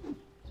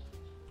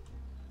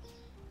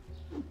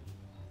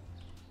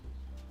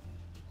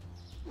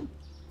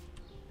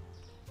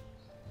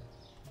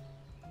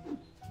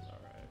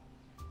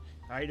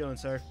 How you doing,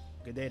 sir?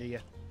 Good day to you.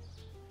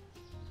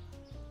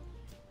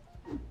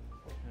 Okay.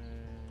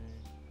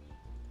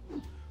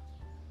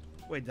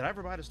 Wait, did I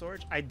provide a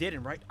storage? I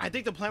didn't, right? I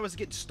think the plan was to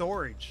get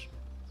storage.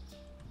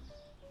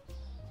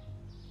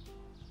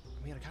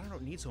 I mean, I kind of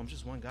don't need to. I'm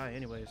just one guy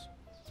anyways.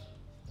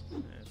 It's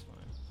fine.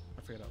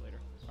 I'll figure it out later.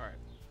 Alright.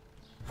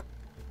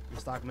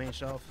 Restock main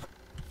shelf.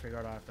 Figure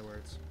out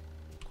afterwards.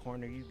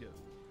 Corner you go.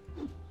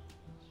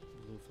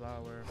 Blue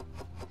flower.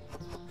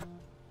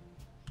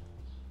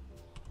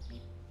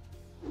 Beep.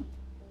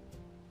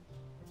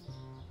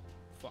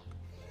 Fuck.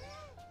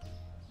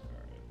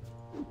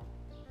 Alright.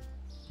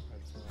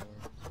 Red flower.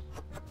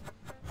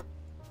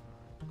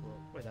 Cool.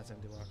 Wait, that's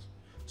empty box.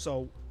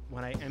 So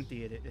when I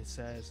empty it, it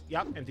says,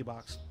 yep, empty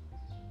box.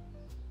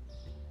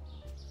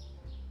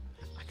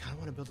 I kind of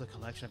want to build a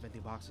collection of empty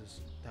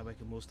boxes. That way I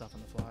can move stuff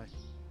on the fly.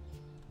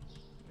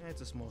 Yeah,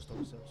 it's a small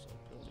store still, so I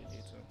don't really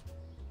need to.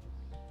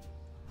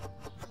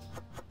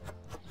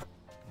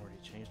 Already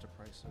changed the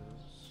prices.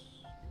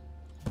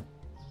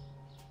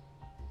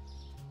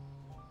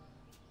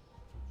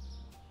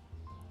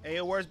 Hey,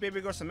 yo, where's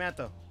baby girl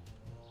Samantha?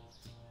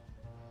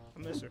 I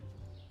miss her.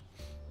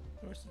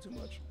 I miss her too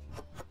much.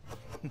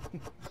 Okay,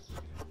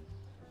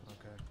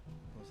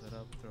 close that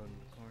up, throw it in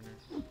the corner.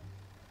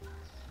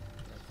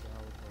 Red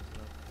flower, close it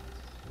up.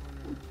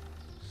 Corner.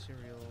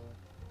 Cereal.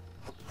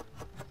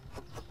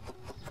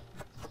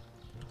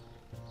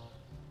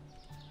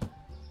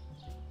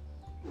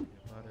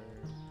 Peanut butter.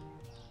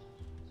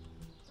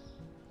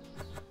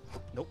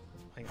 Nope,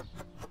 hang on.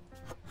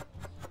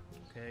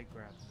 Okay,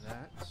 grab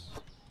that.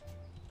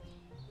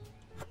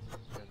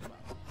 Grab the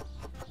bottom.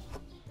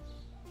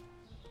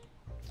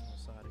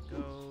 Outside it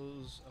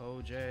goes.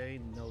 OJ,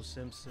 no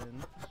Simpson.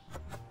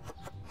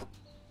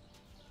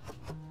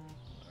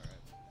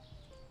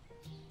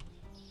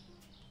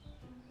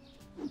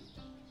 Alright.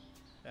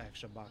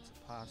 Extra box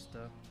of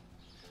pasta.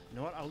 You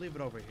know what? I'll leave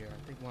it over here.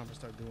 I think what I'm gonna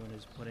start doing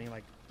is putting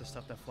like the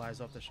stuff that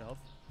flies off the shelf.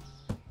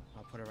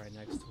 I'll put it right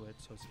next to it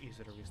so it's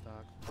easier to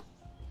restock.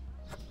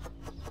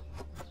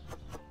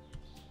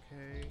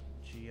 Okay,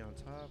 G on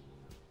top.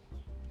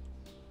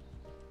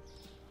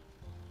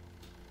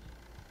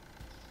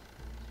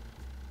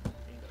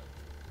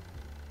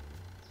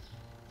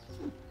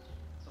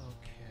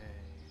 Okay.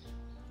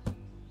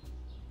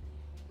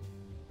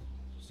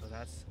 So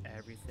that's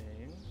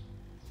everything.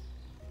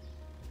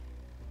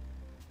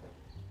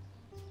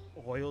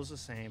 Oil's the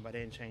same, but I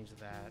didn't change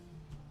that.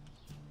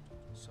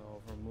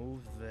 So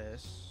remove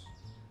this.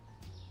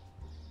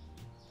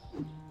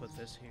 Put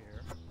this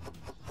here.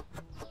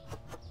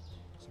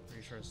 So I'm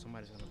pretty sure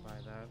somebody's gonna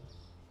buy that.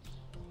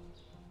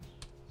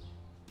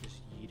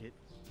 Just yeet it.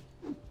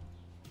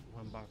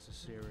 One box of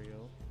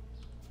cereal.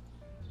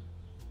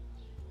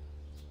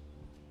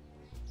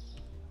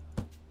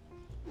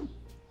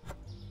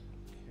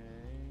 Okay.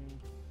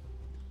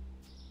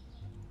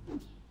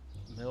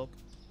 Milk.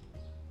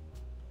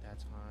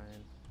 That's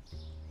fine.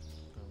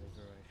 Gonna leave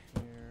it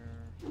right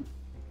here.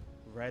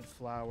 Red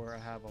flour, I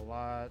have a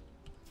lot.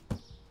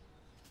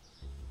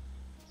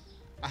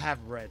 I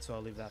have red, so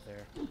I'll leave that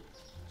there.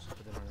 Just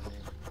put it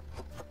underneath.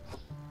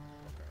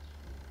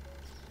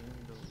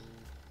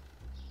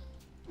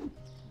 Okay.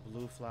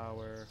 Blue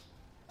flour.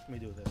 Let me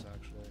do this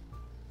actually.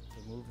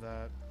 Remove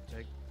that.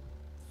 Take.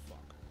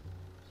 Fuck.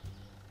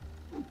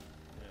 Yeah,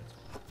 it's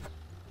fine.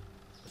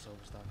 It's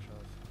overstock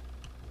shelf.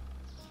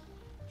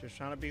 Just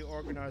trying to be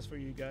organized for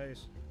you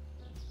guys.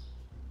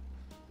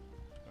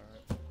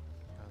 Alright.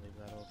 I'll leave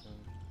that open.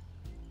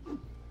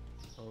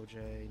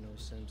 OJ, no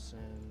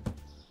Simpson.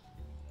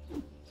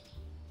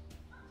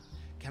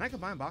 Can I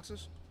combine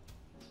boxes?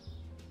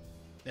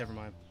 Never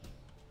mind.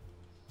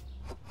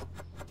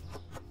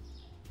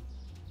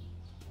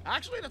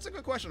 Actually, that's a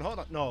good question. Hold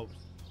on. No.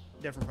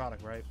 Different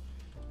product, right?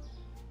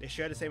 They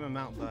share the same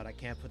amount, but I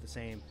can't put the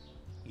same.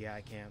 Yeah,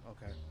 I can.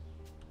 Okay.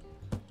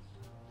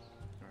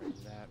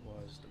 Alright, that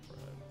was the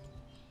bread.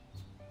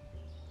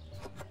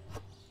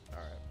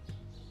 Alright.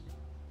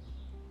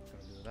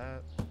 Gonna do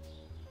that.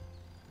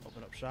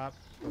 Open up shop.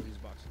 Throw these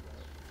boxes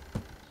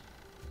out.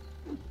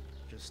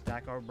 Just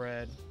stack our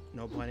bread.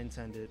 No pun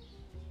intended.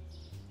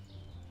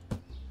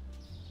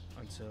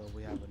 Until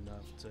we have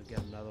enough to get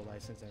another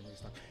license and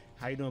restock.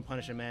 How you doing,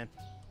 Punisher Man?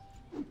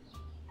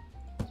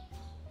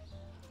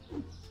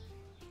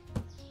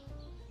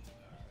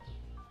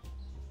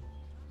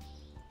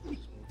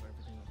 Just move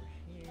everything over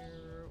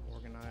here.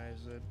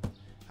 Organize it.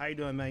 How you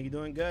doing, man? You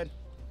doing good?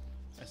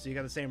 I see you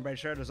got the same red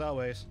shirt as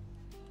always.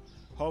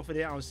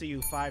 Hopefully I don't see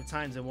you 5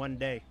 times in one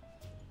day.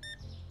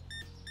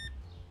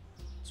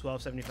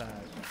 $12.75.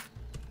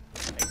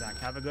 Exact.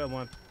 Have a good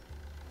one.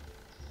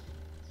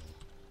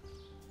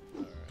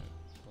 Alright.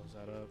 Close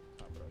that up.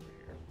 Pop it over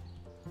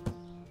here.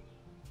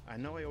 I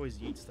know I always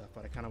eat stuff,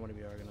 but I kind of want to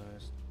be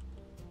organized.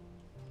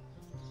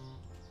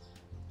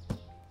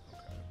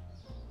 Okay.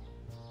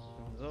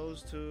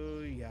 Those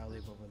two, yeah, I'll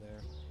leave over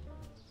there.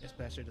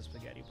 Especially the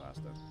spaghetti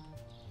pasta.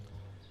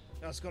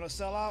 That's gonna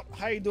sell out.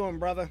 How you doing,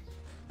 brother?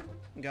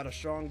 Got a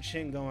strong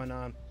chin going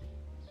on.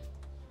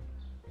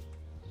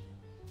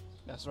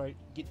 That's right.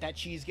 Get that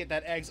cheese, get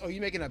that eggs. Oh,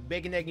 you making a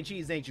bacon, egg, and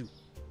cheese, ain't you?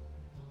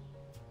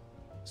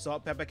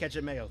 Salt, pepper,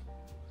 ketchup, mayo.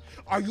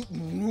 Are you?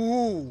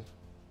 No.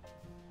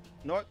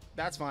 No,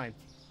 that's fine.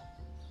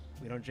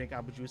 We don't drink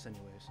apple juice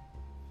anyways.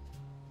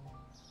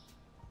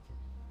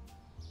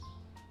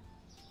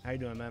 How you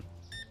doing, man?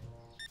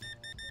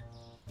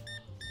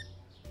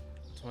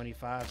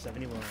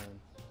 25.71.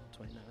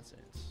 29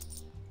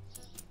 cents.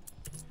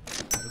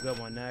 Have a good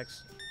one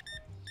next.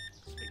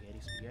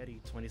 Spaghetti.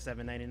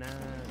 27.99.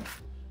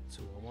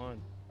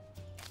 201.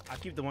 I'll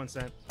keep the 1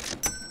 cent.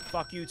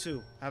 Fuck you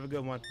too. Have a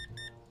good one.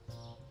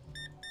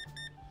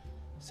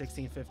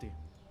 16.50.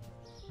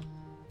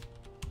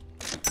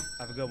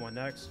 Have a good one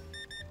next.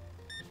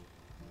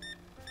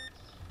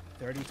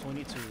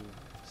 30.22.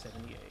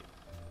 78.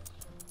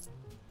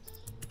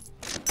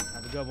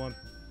 Have a good one.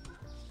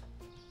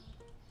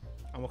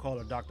 I'm gonna call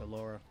her Dr.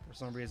 Laura. For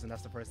some reason,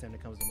 that's the first thing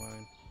that comes to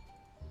mind.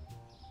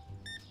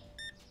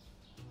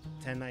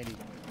 10.90.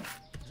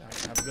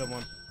 Exactly. Have a good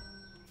one.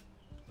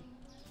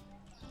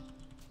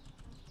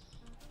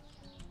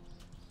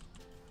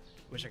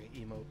 Wish I could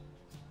emote.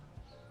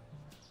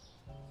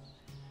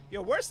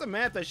 Yo, where's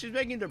Samantha? She's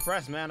making me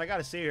depressed, man. I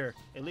gotta see her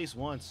at least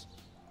once.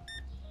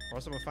 Or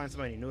else I'm gonna find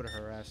somebody new to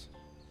her ass.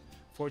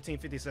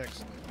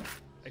 14.56.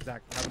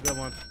 Exact. Have a good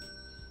one.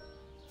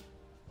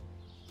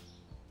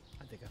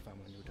 I think I found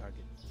my new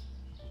target.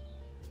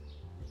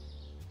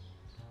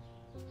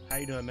 How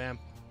you doing, ma'am?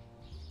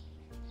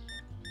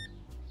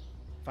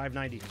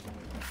 5.90. 10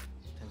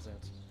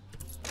 cents.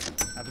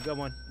 Have a good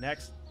one.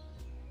 Next.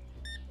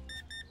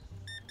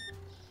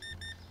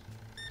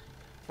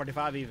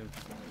 45 even.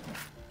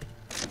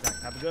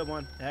 Exact. Have a good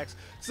one. Next.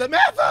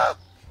 Samantha!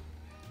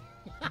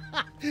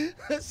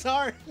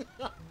 Sorry.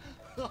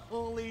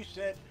 Holy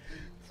shit.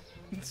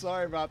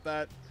 Sorry about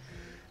that.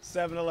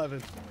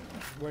 7-Eleven.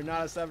 We're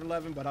not a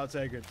 7-Eleven, but I'll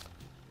take it.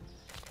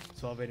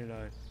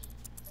 12.89.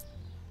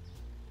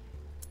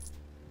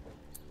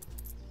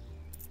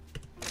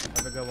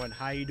 Have a good one.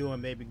 How you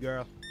doing, baby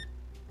girl?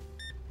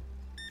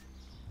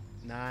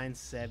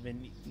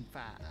 9.75.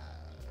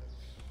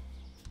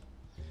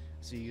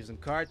 So you're using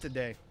card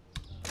today.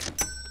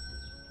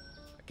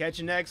 I'll catch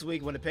you next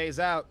week when it pays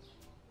out.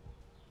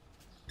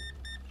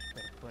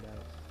 Gotta put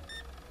out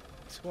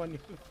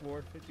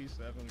 24.57.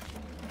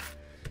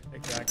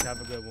 Exact.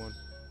 Have a good one.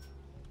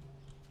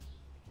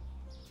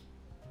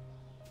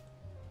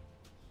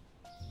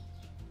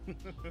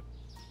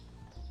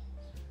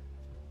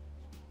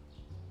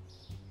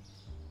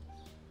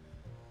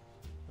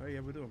 Oh yeah,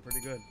 we're doing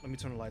pretty good. Let me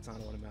turn the lights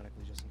on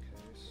automatically just in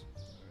case.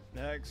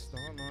 Right, next,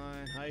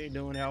 online. How you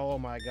doing? Oh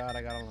my god,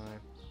 I got a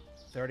line.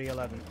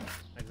 30.11.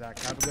 Exact.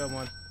 Have a good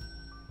one.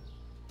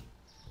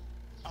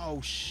 Oh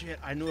shit,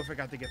 I knew I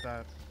forgot to get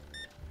that.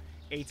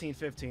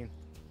 18.15.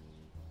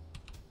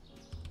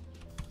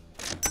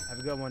 Have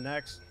a good one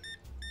next.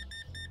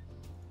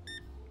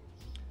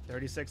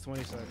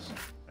 36.26.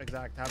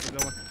 Exact. Have a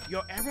good one.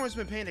 Yo, everyone's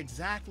been paying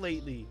exact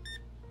lately.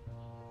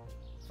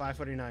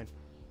 5.49.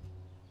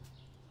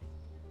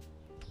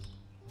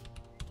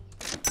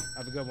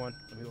 Have a good one.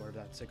 Let me order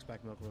that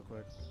 6-pack milk real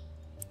quick.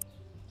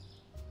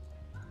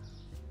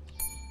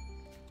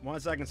 1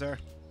 second, sir.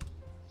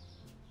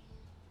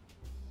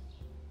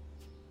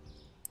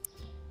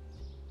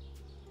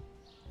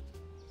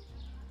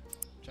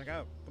 Check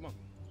out. Come on.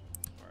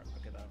 Alright,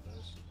 I'll get out of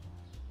this.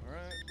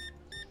 Alright.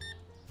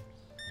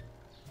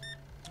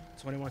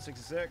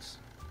 21.66.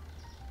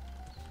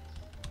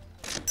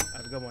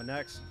 Have a good one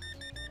next.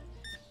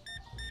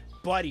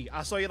 Buddy,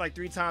 I saw you like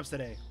 3 times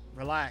today.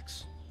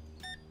 Relax.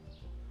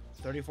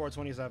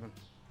 34.27.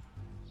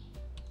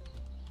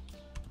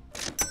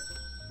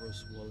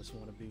 Bruce Willis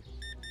wannabe.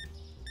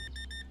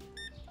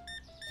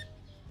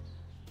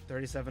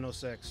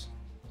 37.06.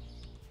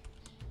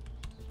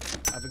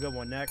 Have a good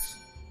one next.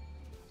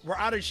 We're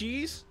out of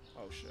cheese?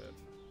 Oh shit.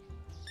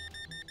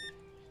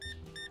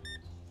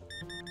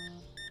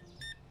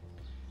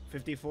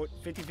 54,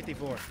 50.54.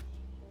 46.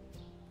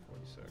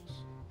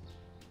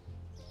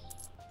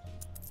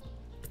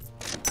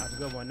 Have a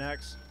good one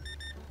next.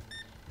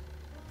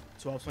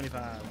 12.25.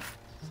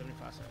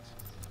 75 cents.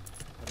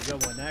 Have a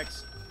good one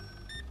next.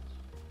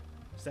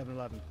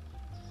 7-Eleven.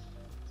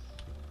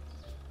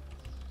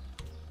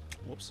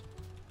 Whoops.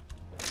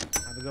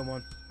 Have a good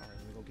one. Alright,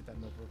 let me go get that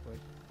milk real quick.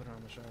 Put it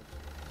on the shelf.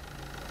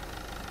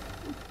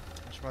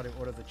 I should probably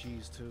order the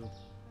cheese too.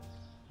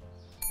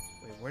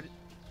 Wait, where did...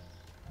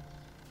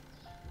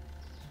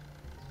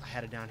 I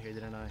had it down here,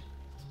 didn't I?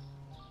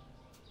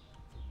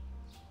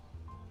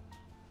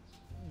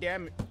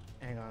 Damn it.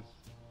 Hang on.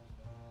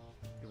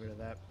 Get rid of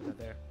that. Put that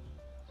there.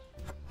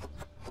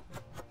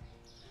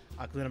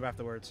 I'll clean up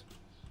afterwards.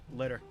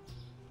 Later.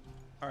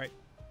 Alright.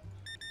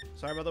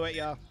 Sorry about the wait,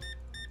 y'all.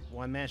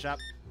 One man shop.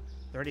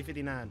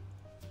 30.59.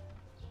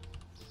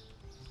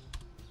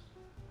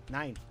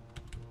 9.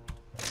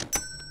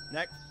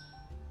 Next.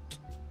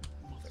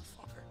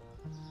 Motherfucker.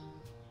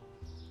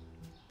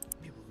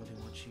 People really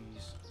want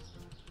cheese.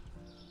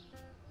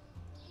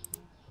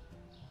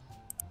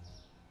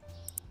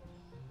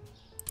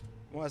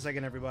 One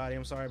second, everybody.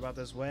 I'm sorry about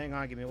this. Hang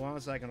on. Give me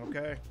 1 second,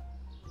 okay?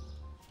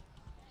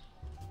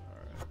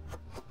 Alright.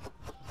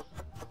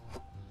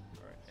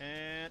 Alright.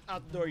 And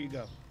out the door you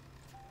go.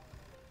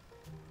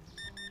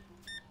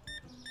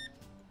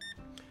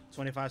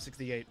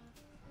 25.68.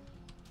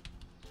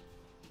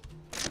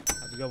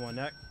 Have a good one,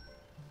 neck.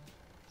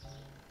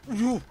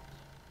 Ooh,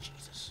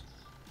 Jesus.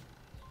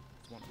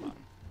 It's one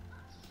bottom.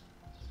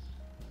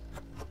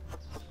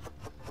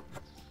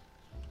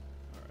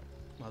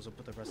 Might as well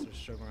put the rest of the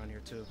sugar on here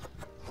too.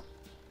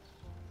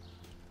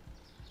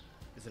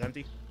 Is it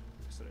empty?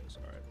 Yes, it is.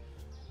 All right.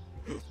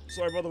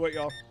 Sorry about the wait,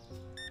 y'all.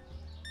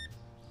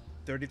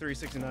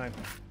 33.69.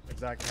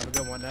 Exactly. Have a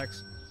good one.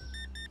 Next.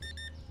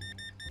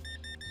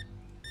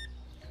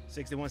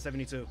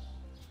 61.72.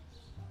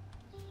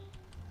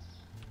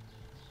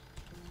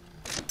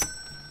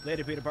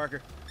 Later, Peter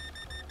Parker.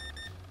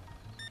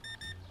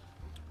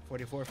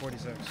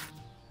 44.46.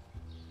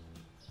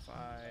 5.54.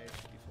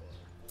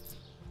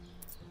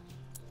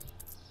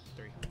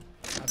 3.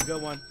 Have a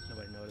good one.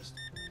 Nobody noticed.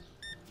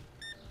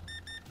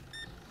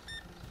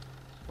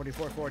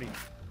 44.40.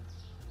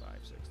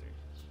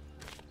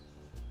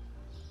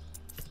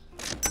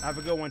 5.63. Have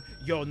a good one.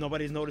 Yo,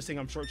 nobody's noticing.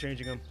 I'm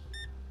shortchanging him.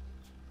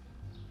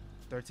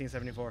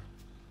 13.74.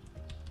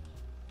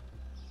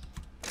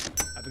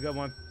 Have a good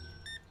one.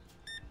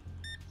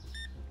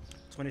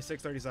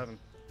 26.37.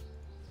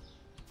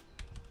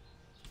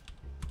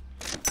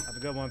 Have a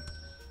good one.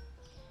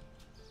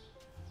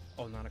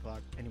 Oh, 9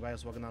 o'clock. Anybody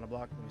else walking down the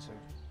block? Let me see.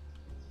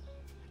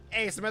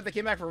 Hey, Samantha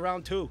came back for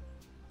round 2.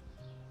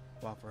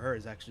 Well, for her,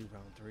 it's actually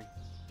round 3.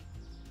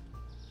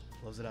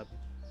 Close it up.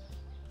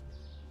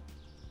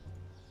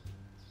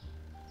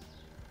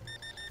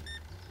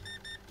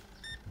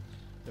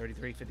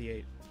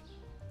 $33.58.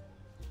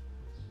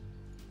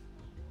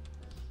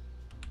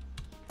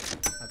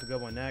 Have a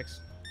good one. Next.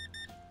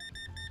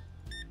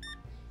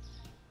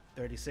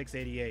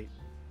 $36.88.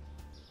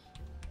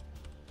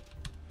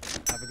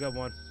 Have a good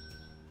one.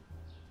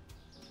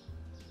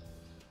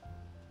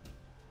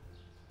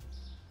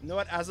 You know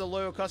what? As a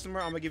loyal customer,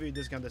 I'm gonna give you a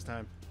discount this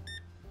time.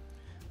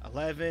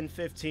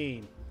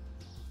 $11.15.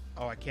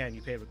 Oh, I can.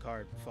 You paid with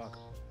card. Fuck.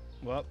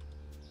 Well,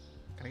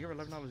 can I give her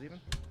 $11 even?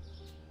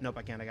 Nope,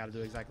 I can't. I gotta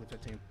do exactly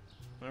 15.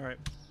 All right.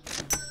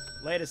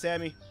 Later,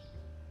 Sammy.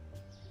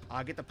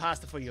 I'll get the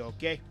pasta for you,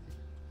 okay?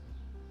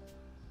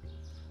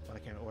 But I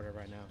can't order it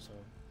right now, so.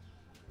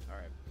 All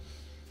right.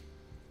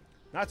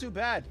 Not too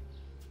bad.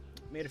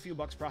 Made a few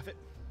bucks profit.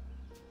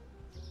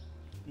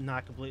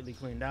 Not completely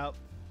cleaned out,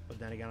 but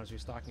then again, I was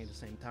restocking at the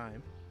same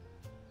time.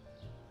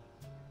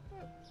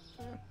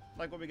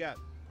 Like what we got.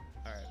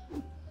 All right.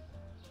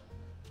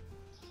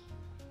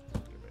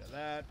 Get rid of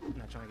that. I'm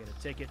not trying to get a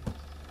ticket.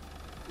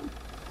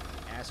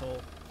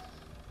 Asshole.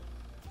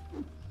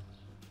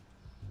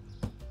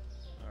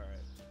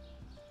 Alright.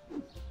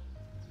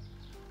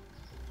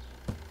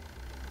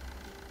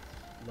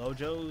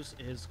 Lojo's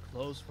is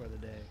closed for the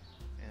day.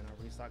 And I'll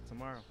restock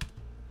tomorrow.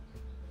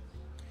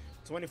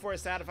 24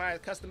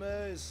 satisfied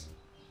customers.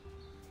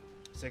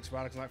 6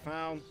 products not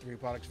found. 3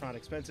 products found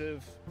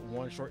expensive.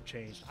 1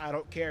 shortchanged. I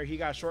don't care. He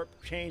got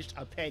shortchanged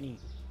a penny.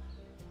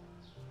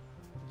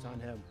 It's on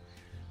him.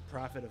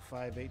 Profit of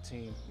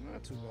 $5.18.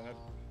 Not too bad.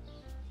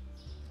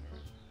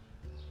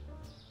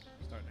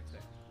 Start next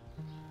day.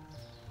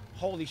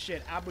 Holy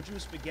shit, apple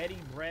juice, spaghetti,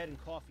 bread, and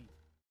coffee.